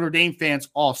familiar to Notre Dame fans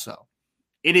also,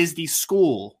 it is the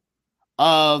school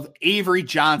of Avery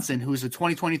Johnson, who is a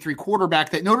 2023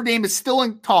 quarterback that Notre Dame is still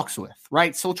in talks with,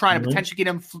 right? Still trying to potentially get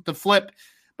him to flip,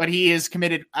 but he is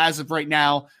committed as of right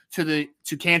now to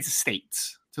Kansas State,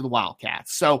 to the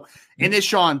Wildcats. So in this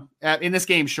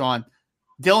game, Sean,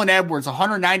 Dylan Edwards,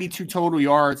 192 total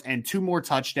yards and 2 more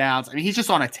touchdowns. I mean, he's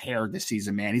just on a tear this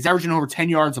season, man. He's averaging over 10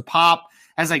 yards a pop,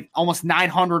 has like almost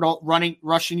 900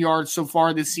 rushing yards so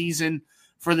far this season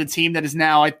for the team that is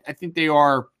now, I think they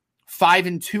are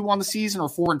 5-2 on the season or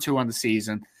 4-2 on the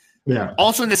season. Yeah.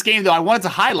 Also in this game, though, I wanted to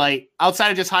highlight,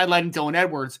 outside of just highlighting Dylan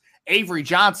Edwards, Avery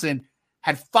Johnson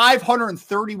had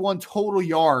 531 total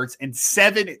yards and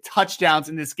 7 touchdowns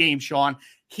in this game, Sean.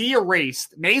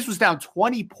 Mays was down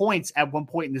 20 points at one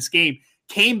point in this game,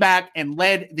 came back and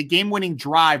led the game-winning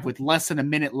drive with less than a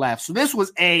minute left. So this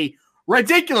was a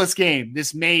ridiculous game,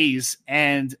 this Mays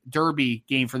and Derby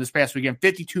game for this past weekend,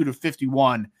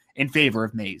 52-51 in favor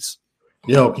of Mays.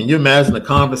 Yo, can you imagine the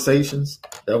conversations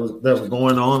that was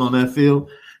going on that field?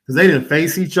 Because they didn't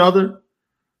face each other,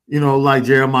 like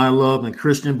Jeremiah Love and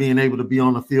Christian being able to be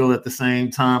on the field at the same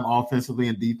time, offensively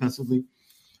and defensively.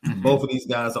 Mm-hmm. Both of these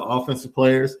guys are offensive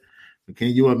players. But can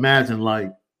you imagine,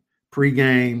 like,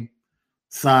 pregame,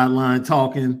 sideline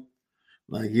talking?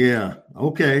 Like, yeah,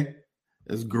 okay.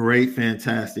 It's a great,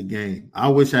 fantastic game. I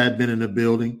wish I had been in the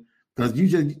building. Because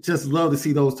you just love to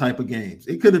see those type of games.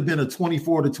 It could have been a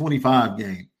 24-25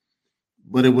 game,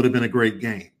 but it would have been a great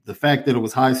game. The fact that it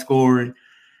was high scoring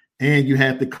and you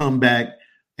had the comeback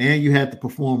and you had the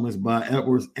performance by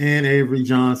Edwards and Avery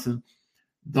Johnson,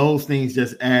 those things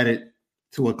just added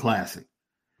to a classic.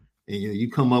 And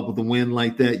you come up with a win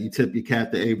like that, you tip your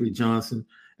cap to Avery Johnson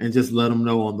and just let them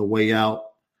know on the way out,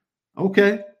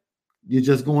 okay, you're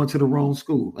just going to the wrong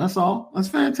school. That's all. That's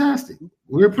fantastic.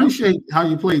 We appreciate how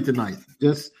you played tonight.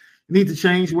 Just need to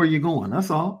change where you're going. That's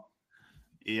all.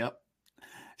 Yep.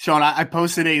 Sean, I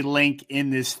posted a link in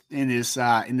this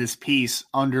piece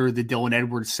under the Dylan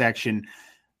Edwards section.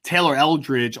 Taylor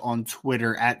Eldridge on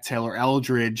Twitter at Taylor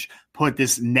Eldridge put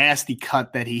this nasty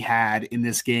cut that he had in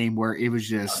this game where it was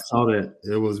just. I saw that.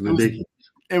 It was ridiculous.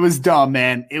 It was dumb,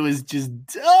 man. It was just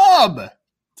dumb.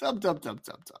 Dumb.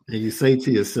 And you say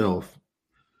to yourself,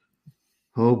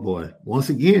 oh boy, once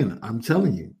again, I'm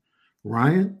telling you,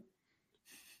 Ryan,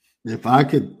 if I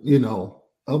could,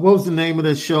 what was the name of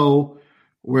that show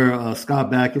where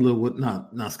Scott Bakula would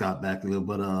not Scott Bakula,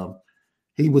 but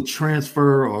he would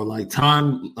transfer or like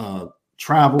time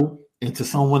travel into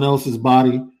someone else's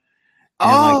body.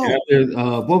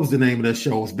 What was the name of that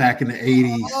show? It was back in the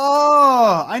 80s.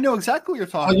 Oh, I know exactly what you're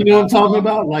talking about. You know what I'm talking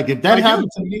about? Like if that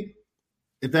happened to me,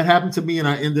 if that happened to me and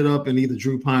I ended up in either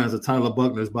Drew Pines or Tyler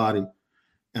Buckner's body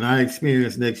and I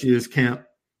experienced next year's camp,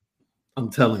 I'm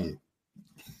telling you,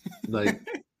 like,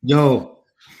 yo,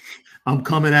 I'm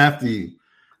coming after you.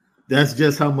 That's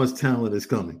just how much talent is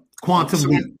coming. Quantum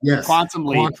leap. Yes. Quantum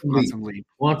leap.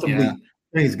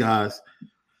 Thanks, guys.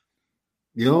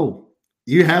 Yo,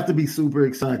 you have to be super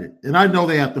excited. And I know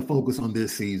they have to focus on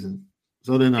this season.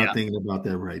 So they're not thinking about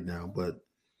that right now. But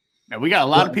we got a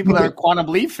lot of people that are Quantum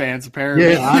Leap fans,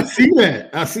 apparently. Yeah, I see that.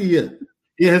 I see it.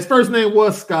 Yeah, his first name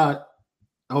was Scott.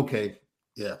 Okay.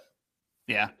 Yeah.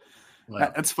 Yeah.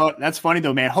 Wow. That's fun. That's funny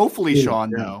though, man. Hopefully, Sean,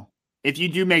 though, if you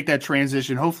do make that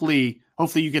transition, hopefully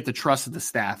you get the trust of the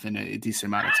staff in a decent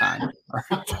amount of time.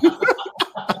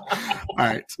 All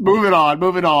right. Moving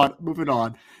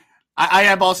on. I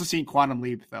have also seen Quantum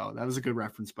Leap, though. That was a good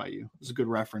reference by you. It was a good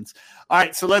reference. All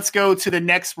right, so let's go to the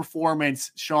next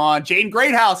performance, Sean. Jaden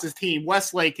Greathouse's team,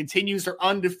 Westlake, continues their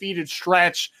undefeated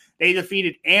stretch. They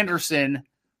defeated Anderson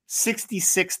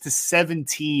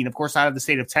 66-17, of course, out of the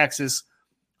state of Texas.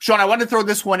 Sean, I wanted to throw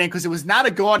this one in because it was not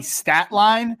a gaudy stat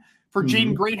line for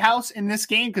Jaden Greathouse in this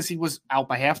game because he was out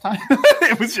by halftime.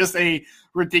 It was just a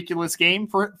ridiculous game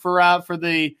for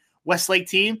the Westlake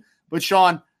team. But,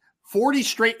 Sean,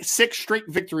 6 straight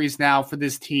victories now for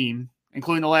this team,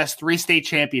 including the last 3 state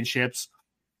championships.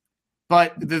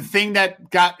 But the thing that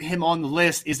got him on the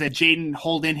list is that Jaden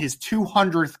held in his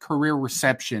 200th career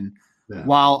reception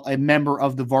while a member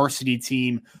of the varsity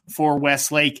team for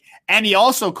Westlake. And he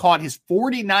also caught his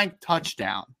 49th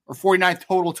touchdown, or 49th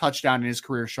total touchdown in his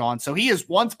career, Sean. So he is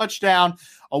 1 touchdown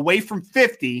away from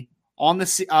 50 on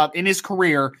the in his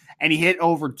career, and he hit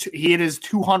his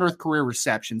 200th career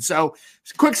reception. So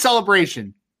quick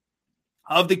celebration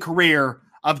of the career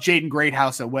of Jaden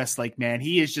Greathouse at Westlake, man.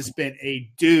 He has just been a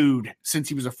dude since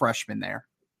he was a freshman there.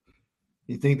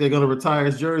 You think they're going to retire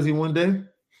his jersey one day?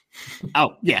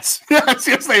 Oh, yes.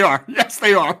 Yes, they are. Yes,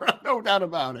 they are. No doubt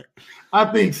about it. I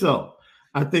think so.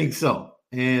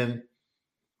 And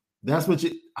that's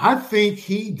I think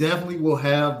he definitely will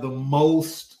have the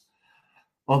most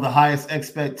or the highest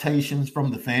expectations from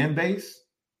the fan base,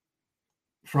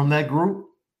 from that group.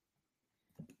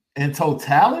 In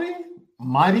totality,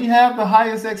 might he have the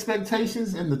highest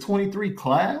expectations in the 23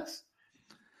 class?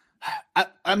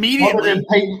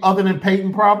 Immediately. Other than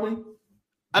Peyton, probably?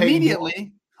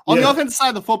 Immediately. On the offensive side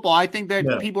of the football, I think that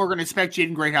people are going to expect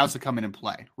Jaden Greathouse to come in and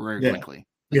play very quickly.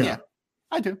 Yeah,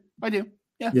 I do.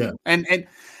 Yeah.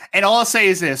 And all I'll say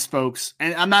is this, folks,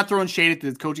 and I'm not throwing shade at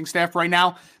the coaching staff right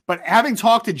now, but having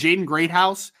talked to Jaden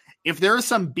Greathouse, if there is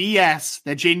some BS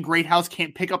that Jaden Greathouse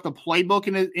can't pick up the playbook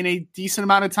in a decent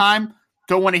amount of time,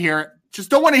 don't want to hear it. Just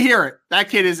don't want to hear it. That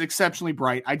kid is exceptionally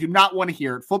bright. I do not want to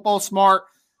hear it. Football smart,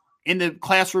 in the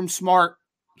classroom smart.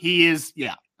 He is,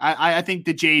 I think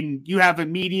that Jaden, you have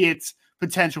immediate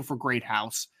potential for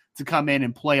Greathouse to come in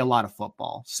and play a lot of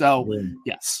football. So,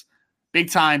 yes. Big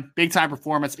time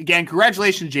performance. Again,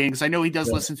 congratulations, Jaden, because I know he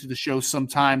does listen to the show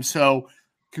sometimes. So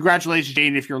congratulations,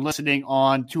 Jaden, if you're listening,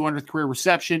 on 200th career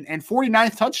reception and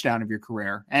 49th touchdown of your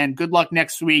career. And good luck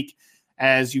next week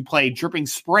as you play Dripping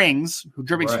Springs.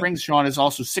 Springs, Sean, is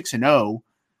also 6-0.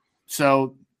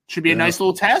 So should be a nice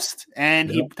little test. And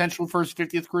he potential for his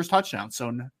 50th career touchdown.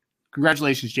 So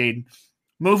congratulations, Jaden.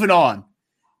 Moving on.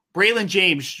 Braylon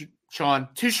James, Sean,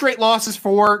 2 straight losses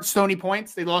for Stony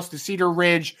Point. They lost to Cedar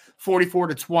Ridge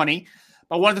 44-20.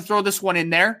 But I wanted to throw this one in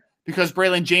there because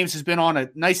Braylon James has been on a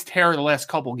nice tear the last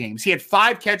couple games. He had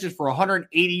 5 catches for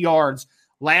 180 yards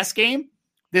last game.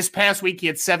 This past week, he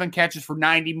had 7 catches for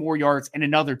 90 more yards and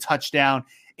another touchdown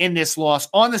in this loss.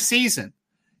 On the season,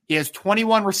 he has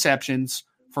 21 receptions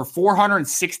for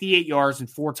 468 yards and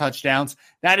 4 touchdowns.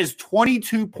 That is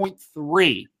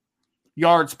 22.3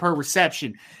 yards per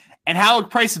reception. And how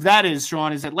impressive that is,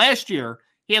 Sean, is that last year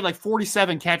he had like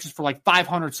 47 catches for like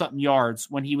 500-something yards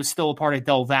when he was still a part of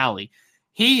Del Valley.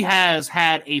 He has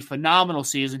had a phenomenal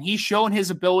season. He's shown his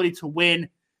ability to win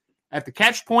at the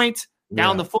catch point,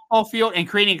 down the football field, and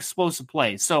creating explosive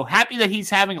plays. So happy that he's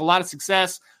having a lot of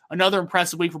success. Another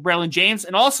impressive week for Braylon James.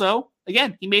 And also,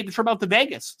 again, he made the trip out to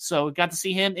Vegas. So got to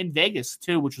see him in Vegas,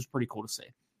 too, which was pretty cool to see.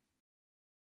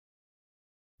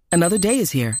 Another day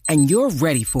is here, and you're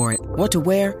ready for it. What to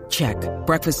wear? Check.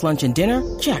 Breakfast, lunch, and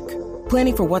dinner? Check.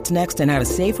 Planning for what's next and how to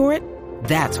save for it?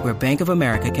 That's where Bank of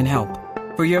America can help.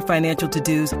 For your financial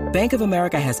to-dos, Bank of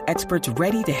America has experts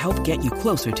ready to help get you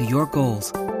closer to your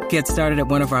goals. Get started at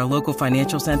one of our local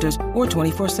financial centers or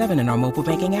 24/7 in our mobile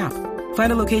banking app.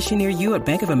 Find a location near you at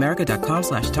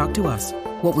bankofamerica.com/talktous.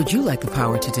 What would you like the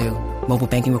power to do? Mobile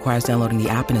banking requires downloading the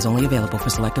app and is only available for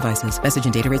select devices. Message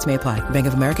and data rates may apply. Bank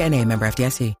of America NA, member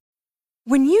FDIC.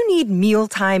 When you need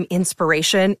mealtime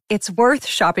inspiration, it's worth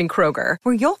shopping Kroger,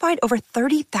 where you'll find over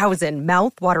 30,000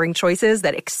 mouth-watering choices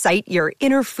that excite your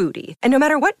inner foodie. And no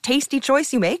matter what tasty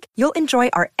choice you make, you'll enjoy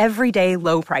our everyday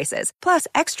low prices, plus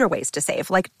extra ways to save,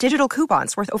 like digital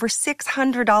coupons worth over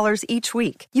 $600 each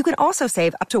week. You can also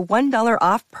save up to $1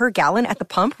 off per gallon at the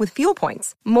pump with fuel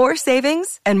points. More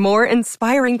savings and more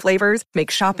inspiring flavors make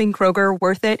shopping Kroger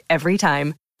worth it every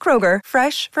time. Kroger,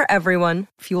 fresh for everyone.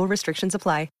 Fuel restrictions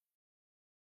apply.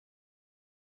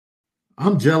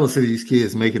 I'm jealous of these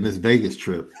kids making this Vegas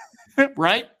trip.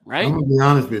 Right. I'm gonna be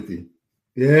honest with you.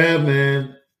 Yeah,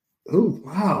 man. Oh,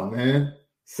 wow, man.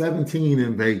 17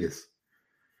 in Vegas.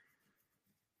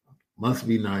 Must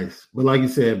be nice. But like you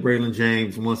said, Braylon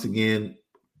James, once again,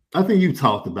 I think you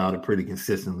talked about it pretty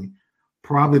consistently.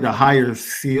 Probably the higher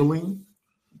ceiling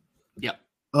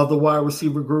of the wide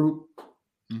receiver group.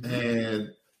 Mm-hmm. And,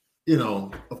 you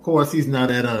know, of course, he's not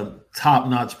at a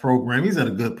top-notch program. He's at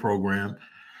a good program.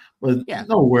 But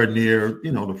nowhere near,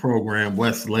 you know, the program,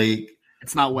 Westlake.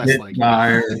 It's not Westlake.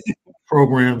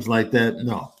 Programs like that,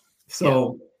 no.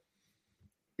 So,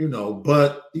 you know,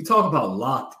 but you talk about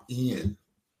locked in.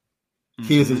 Mm-hmm.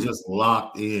 Kids are just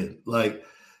locked in. Like,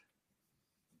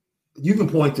 you can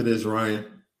point to this, Ryan.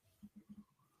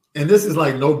 And this is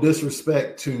like no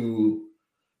disrespect to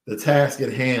the task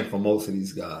at hand for most of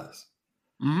these guys.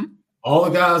 Mm-hmm. All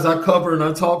the guys I cover and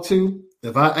I talk to,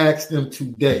 if I ask them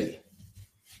today,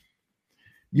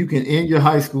 you can end your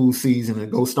high school season and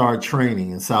go start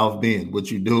training in South Bend. Would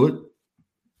you do it?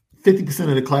 50%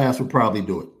 of the class would probably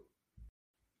do it.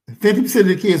 50% of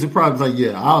the kids would probably be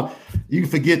like, you can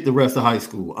forget the rest of high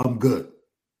school. I'm good.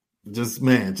 Just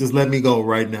let me go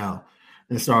right now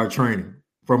and start training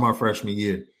for my freshman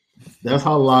year. That's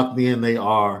how locked in they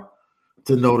are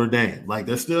to Notre Dame. Like,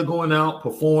 they're still going out,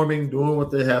 performing, doing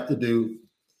what they have to do,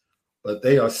 but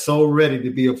they are so ready to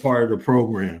be a part of the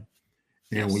program.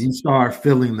 And when you start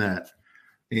feeling that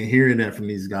and hearing that from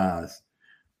these guys,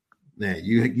 man,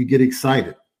 you get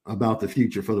excited about the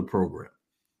future for the program.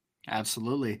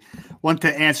 Absolutely. Want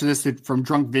to answer this from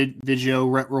Drunk Video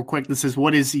real quick. This is,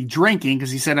 what is he drinking?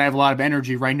 Because he said, I have a lot of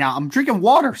energy right now. I'm drinking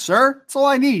water, sir. That's all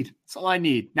I need.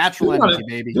 Natural energy,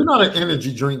 baby. You're not an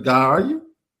energy drink guy, are you?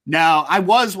 No, I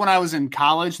was when I was in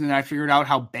college, and then I figured out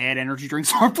how bad energy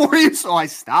drinks are for you. So I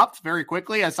stopped very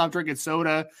quickly. I stopped drinking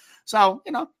soda. So,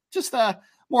 you know, just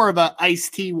more of a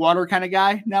iced tea water kind of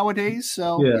guy nowadays.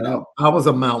 So yeah, you know. I was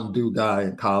a Mountain Dew guy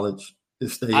in college to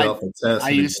stay up and test.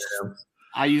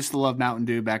 I used to love Mountain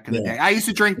Dew back in the day. I used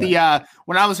to drink the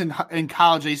when I was in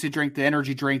college. I used to drink the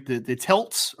energy drink, the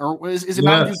Tilts, or is it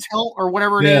Mountain Dew Tilt or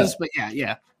whatever it is? But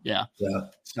yeah.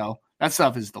 So that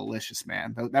stuff is delicious,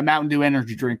 man. That Mountain Dew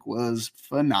energy drink was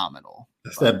phenomenal.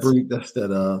 That's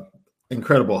that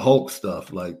Incredible Hulk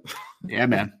stuff. Like, yeah,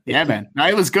 man. No,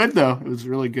 it was good though. It was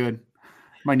really good.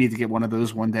 Might need to get one of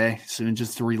those one day soon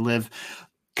just to relive.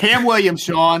 Cam Williams,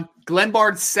 Sean,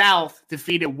 Glenbard South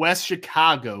defeated West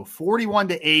Chicago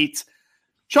 41-8.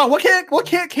 Sean, what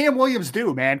can't Cam Williams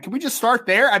do, man? Can we just start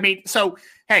there? I mean, so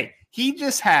hey, he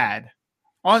just had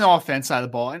on the offense side of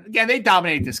the ball, and again, they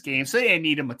dominated this game, so they didn't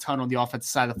need him a ton on the offensive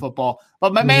side of the football.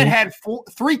 But my man had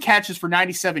 3 catches for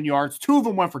 97 yards. 2 of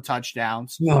them went for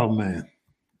touchdowns. Oh man.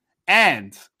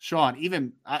 And Sean,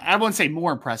 even I wouldn't say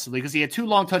more impressively, because he had 2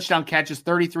 long touchdown catches,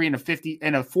 33 and a 50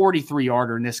 and a 43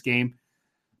 yarder in this game.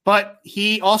 But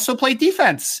he also played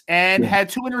defense and had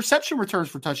 2 interception returns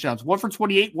for touchdowns, 1 for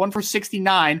 28, 1 for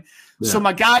 69. Yeah. So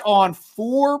my guy on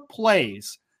 4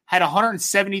 plays had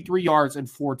 173 yards and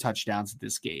 4 touchdowns in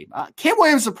this game. Cam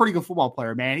Williams is a pretty good football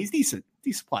player, man. He's decent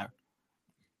player.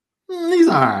 He's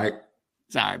all right.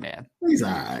 Man. He's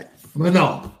all right. But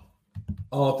no,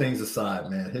 all things aside,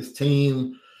 man, his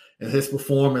team and his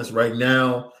performance right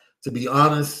now, to be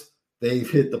honest,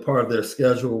 they've hit the part of their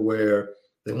schedule where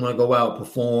they want to go out,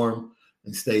 perform,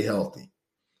 and stay healthy,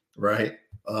 right?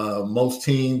 Most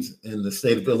teams in the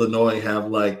state of Illinois have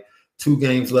like 2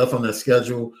 games left on their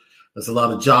schedule. There's a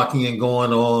lot of jockeying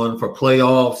going on for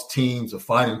playoffs. Teams are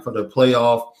fighting for their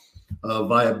playoff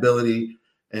viability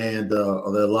and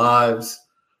their lives,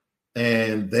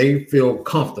 and they feel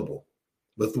comfortable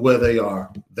with where they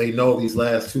are. They know these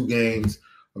last 2 games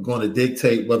are going to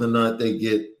dictate whether or not they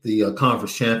get the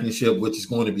conference championship, which is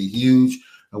going to be huge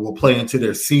and will play into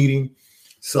their seeding.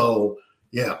 So,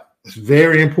 yeah, it's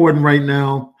very important right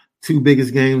now. 2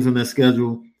 biggest games on their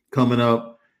schedule coming up.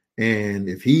 And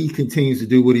if he continues to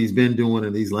do what he's been doing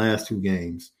in these last 2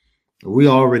 games, we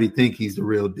already think he's the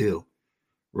real deal,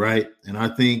 right? And I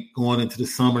think going into the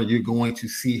summer, you're going to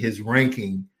see his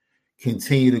ranking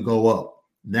continue to go up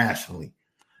nationally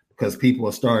because people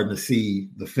are starting to see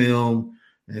the film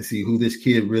and see who this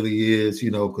kid really is,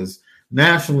 you know, because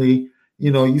nationally,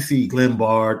 you see Glenn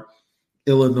Bard,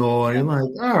 Illinois, and like,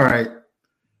 all right.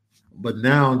 But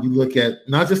now you look at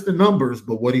not just the numbers,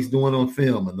 but what he's doing on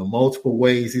film and the multiple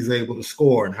ways he's able to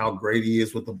score and how great he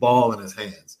is with the ball in his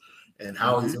hands and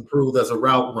how he's improved as a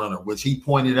route runner, which he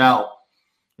pointed out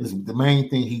is the main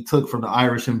thing he took from the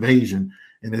Irish invasion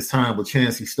in his time with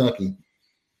Chancey Stuckey.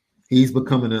 He's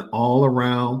becoming an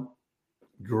all-around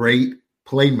great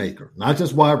playmaker, not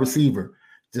just wide receiver,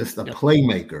 just a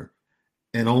playmaker.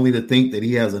 And only to think that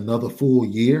he has another full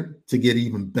year to get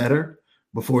even better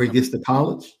before he gets to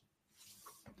college.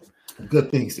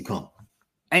 Good things to come.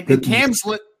 And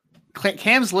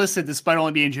Cam's listed, despite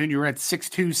only being junior, at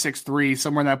 6'2", 6'3",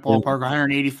 somewhere in that ballpark,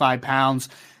 185 pounds.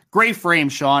 Great frame,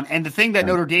 Sean. And the thing that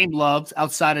Notre Dame loved,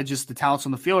 outside of just the talents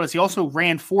on the field, is he also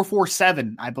ran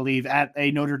 4.47, I believe, at a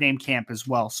Notre Dame camp as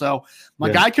well. So my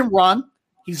guy can run.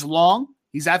 He's long.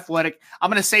 He's athletic.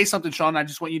 I'm going to say something, Sean. I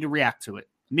just want you to react to it.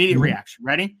 Immediate reaction.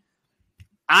 Ready?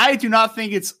 I do not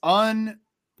think it's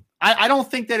I don't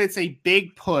think that it's a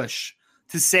big push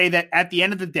to say that at the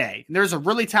end of the day, there's a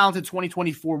really talented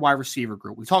 2024 wide receiver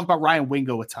group. We talked about Ryan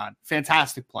Wingo a ton.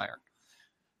 Fantastic player.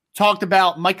 Talked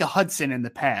about Micah Hudson in the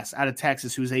past out of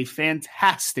Texas, who's a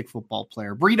fantastic football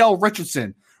player. Breedell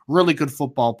Richardson, really good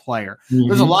football player.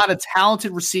 There's a lot of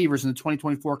talented receivers in the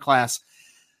 2024 class.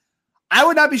 I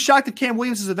would not be shocked if Cam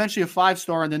Williams is eventually a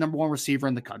 5-star and the number 1 receiver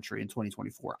in the country in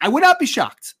 2024. I would not be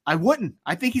shocked. I wouldn't.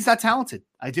 I think he's that talented.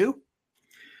 I do.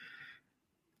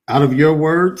 Out of your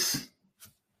words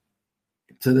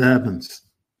to the heavens.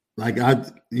 Like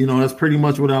that's pretty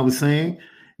much what I was saying.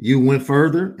 You went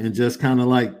further and just kind of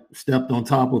like stepped on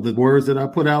top of the words that I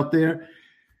put out there.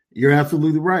 You're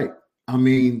absolutely right. I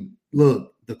mean,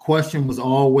 look, the question was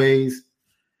always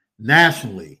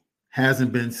nationally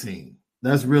hasn't been seen.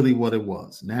 That's really what it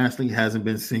was. Nationally hasn't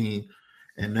been seen.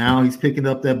 And now he's picking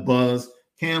up that buzz.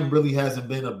 Cam really hasn't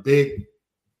been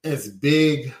as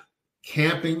big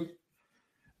camping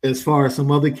as far as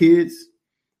some other kids.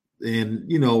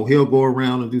 And, he'll go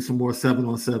around and do some more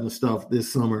 7-on-7 stuff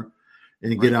this summer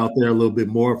and get out there a little bit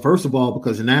more. First of all,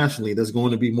 because nationally there's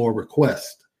going to be more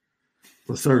requests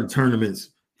for certain tournaments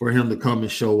for him to come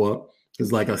and show up.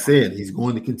 Because like I said, he's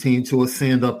going to continue to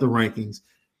ascend up the rankings.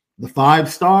 The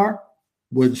 5-star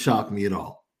wouldn't shock me at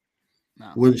all.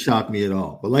 No. Wouldn't shock me at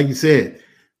all. But like you said,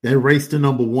 that race to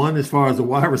number 1 as far as the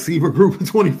wide receiver group in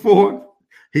 24,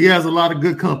 he has a lot of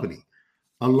good company.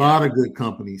 A lot of good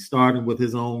company, starting with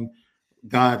his own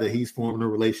guy that he's forming a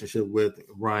relationship with,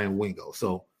 Ryan Wingo.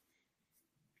 So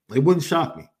it wouldn't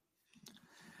shock me.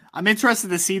 I'm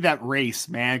interested to see that race,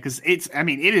 man, because it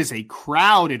is a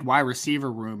crowded wide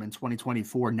receiver room in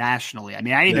 2024 nationally. I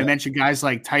mean, I even mentioned guys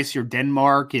like Tysier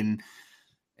Denmark and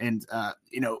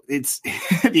it's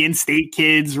the in-state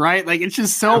kids, right? Like it's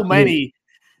just so many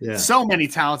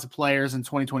talented players in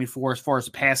 2024 as far as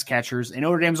pass catchers. And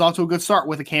Notre Dame's off to a good start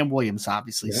with a Cam Williams,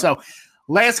 obviously. Yeah. So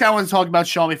last guy I want to talk about,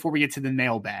 Sean, before we get to the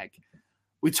mailbag.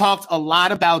 We talked a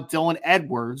lot about Dylan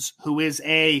Edwards, who is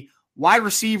a wide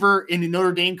receiver in the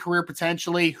Notre Dame career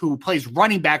potentially, who plays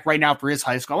running back right now for his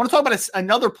high school. I want to talk about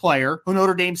another player who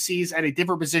Notre Dame sees at a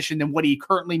different position than what he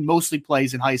currently mostly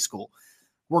plays in high school.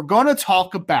 We're going to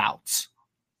talk about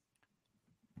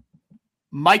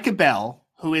Micah Bell,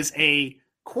 who is a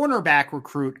cornerback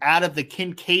recruit out of the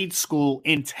Kincaid School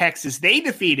in Texas. They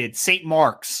defeated St.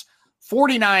 Mark's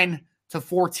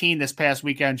 49-14 this past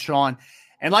weekend, Sean.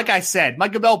 And like I said,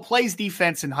 Micah Bell plays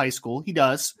defense in high school. He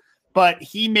does. But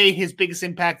he made his biggest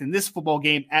impact in this football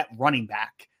game at running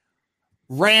back.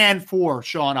 Ran for,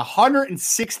 Sean,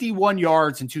 161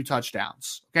 yards and 2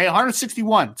 touchdowns. Okay,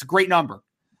 161. It's a great number.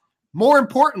 More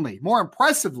importantly, more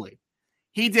impressively,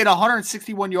 he did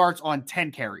 161 yards on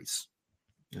 10 carries.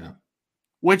 Yeah.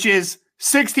 Which is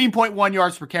 16.1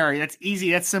 yards per carry. That's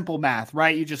easy. That's simple math,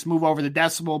 right? You just move over the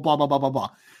decimal, blah, blah, blah, blah, blah.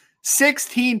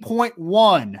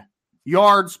 16.1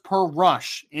 yards per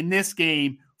rush in this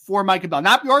game for Micah Bell.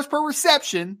 Not yards per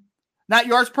reception, not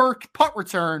yards per punt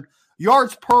return,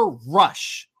 yards per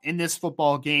rush in this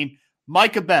football game.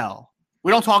 Micah Bell,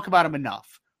 we don't talk about him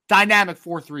enough. Dynamic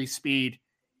 4.3 speed.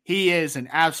 He is an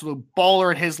absolute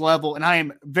baller at his level, and I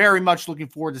am very much looking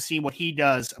forward to seeing what he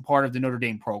does a part of the Notre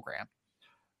Dame program.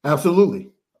 Absolutely.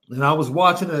 And I was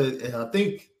watching I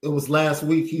think it was last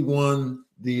week he won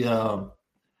the I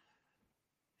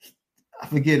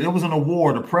forget, it was an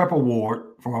award, a prep award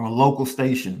from a local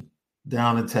station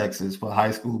down in Texas for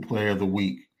High School Player of the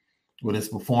Week with his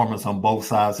performance on both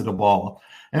sides of the ball.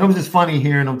 And it was just funny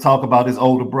hearing him talk about his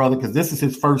older brother, because this is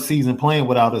his first season playing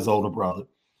without his older brother,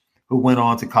 who went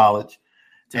on to college.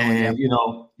 And,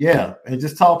 and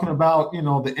just talking about,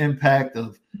 the impact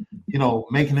of,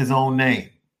 making his own name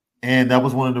And that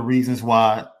was one of the reasons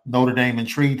why Notre Dame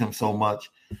intrigued him so much,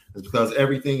 is because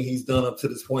everything he's done up to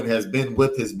this point has been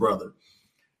with his brother.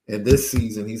 And this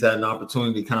season, he's had an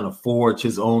opportunity to kind of forge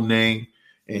his own name.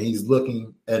 And he's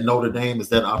looking at Notre Dame as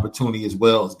that opportunity as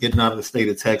well, as getting out of the state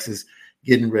of Texas,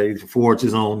 getting ready to forge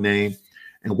his own name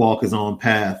and walk his own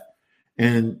path.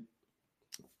 And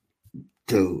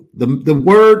dude, the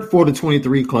word for the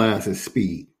 23 class is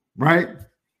speed, right?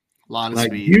 A lot of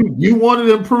like speed. You wanted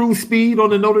to improve speed on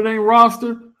the Notre Dame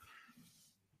roster.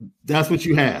 That's what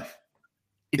you have.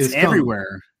 It's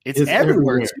everywhere. It's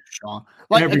everywhere. Too, Sean.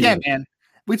 Like everywhere. Again, man,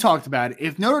 we talked about it.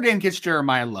 If Notre Dame gets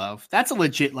Jeremiah Love, that's a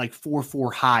legit like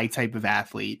 4.4 high type of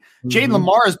athlete. Jaden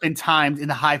Lamar has been timed in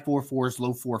the high 4.4s,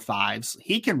 low 4.5s.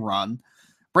 He can run.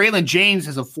 Braylon James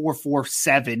is a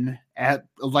 4.47 at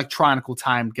electronical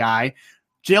timed guy.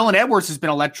 Jalen Edwards has been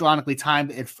electronically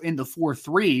timed in the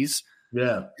 4.3s.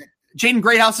 Yeah. Jaden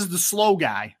Greathouse is the slow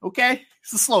guy. Okay.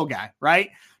 He's the slow guy, right?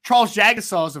 Charles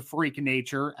Jagasaw is a freak in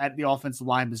nature at the offensive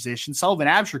line position. Sullivan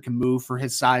Absher can move for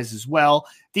his size as well.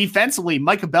 Defensively,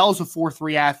 Micah Bell is a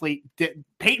 4.3 athlete.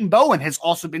 Peyton Bowen has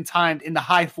also been timed in the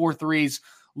high 4.3s,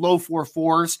 low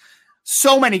 4.4s.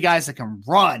 So many guys that can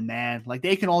run, man. Like,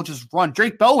 they can all just run.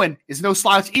 Drake Bowen is no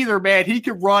slouch either, man. He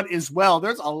can run as well.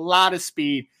 There's a lot of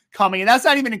speed coming. And that's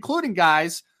not even including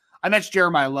guys. I mentioned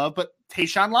Jeremiah Love, but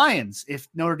Tayshaun Lyons. If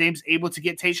Notre Dame's able to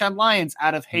get Tayshaun Lyons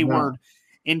out of Hayward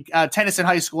in Tennyson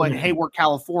High School in Hayward,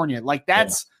 California, like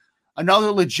that's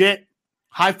another legit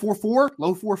high 4.4,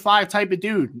 low 4.5 type of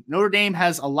dude. Notre Dame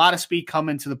has a lot of speed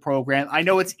coming to the program. I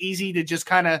know it's easy to just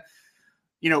kind of,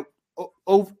 I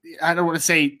don't want to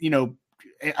say,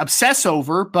 obsess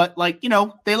over, but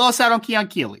they lost out on Keon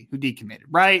Keeley, who decommitted,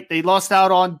 right? They lost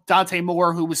out on Dante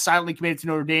Moore, who was silently committed to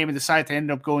Notre Dame and decided to end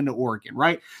up going to Oregon,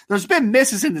 right? There's been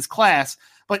misses in this class,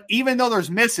 but even though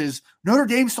there's misses, Notre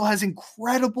Dame still has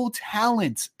incredible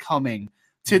talent coming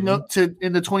to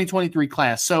in the 2023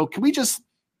 class. So can we just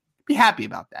be happy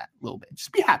about that a little bit?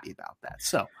 Just be happy about that.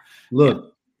 So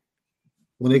look,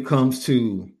 when it comes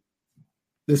to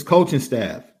this coaching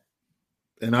staff,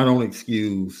 and I don't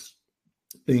excuse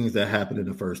things that happened in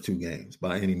the first two games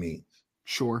by any means.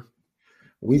 Sure.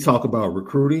 We talk about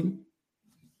recruiting,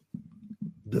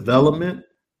 development,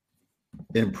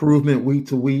 improvement week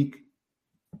to week.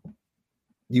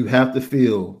 You have to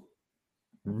feel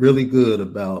really good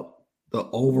about the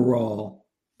overall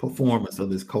performance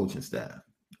of this coaching staff.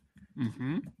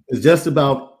 Mm-hmm. It's just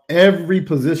about every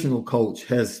positional coach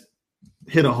has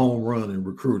hit a home run in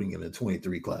recruiting in the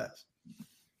 23 class,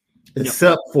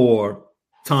 except for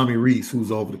Tommy Rees,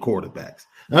 who's over the quarterbacks.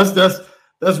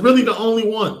 That's really the only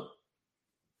one.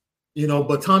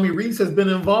 But Tommy Rees has been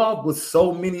involved with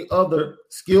so many other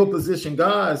skill position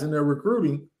guys in their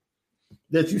recruiting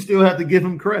that you still have to give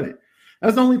him credit.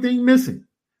 That's the only thing missing.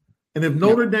 And if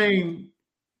Notre Dame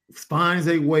finds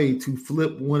a way to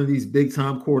flip one of these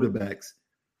big-time quarterbacks,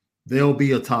 they'll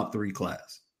be a top 3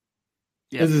 class.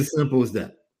 It's as simple as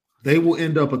that. They will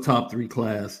end up a top 3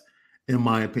 class, in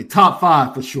my opinion. Top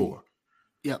 5 for sure.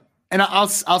 Yep. And I'll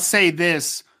say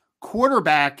this,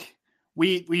 quarterback,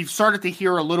 we've started to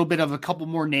hear a little bit of a couple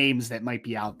more names that might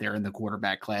be out there in the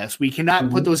quarterback class. We cannot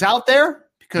put those out there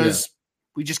because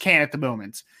we just can't at the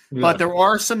moment. Yeah. But there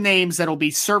are some names that'll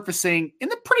be surfacing in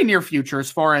the pretty near future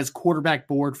as far as quarterback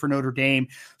board for Notre Dame.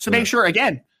 So make sure,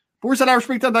 again,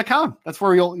 boards.irishbreakdown.com. That's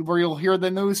where you'll hear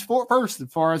the news first as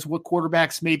far as what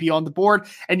quarterbacks may be on the board.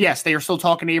 And yes, they are still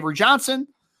talking to Avery Johnson.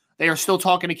 They are still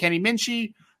talking to Kenny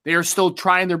Minchie. They are still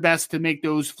trying their best to make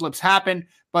those flips happen.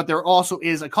 But there also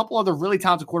is a couple other really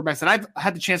talented quarterbacks that I've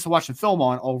had the chance to watch the film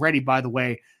on already, by the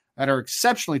way, that are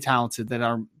exceptionally talented, that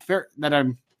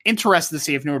I'm interested to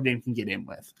see if Notre Dame can get in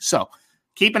with. So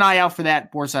keep an eye out for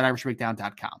that,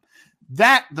 boards.irishbreakdown.com.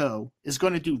 That, though, is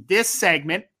going to do this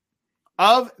segment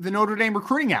of the Notre Dame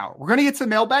Recruiting Hour. We're going to get to the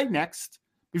mailbag next.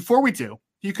 Before we do,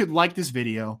 you could like this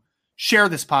video, share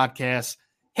this podcast,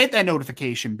 hit that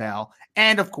notification bell,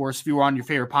 and, of course, if you're on your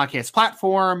favorite podcast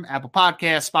platform, Apple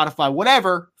Podcasts, Spotify,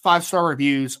 whatever, 5-star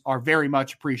reviews are very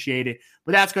much appreciated.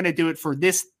 But that's going to do it for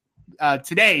this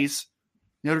today's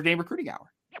Notre Dame Recruiting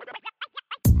Hour.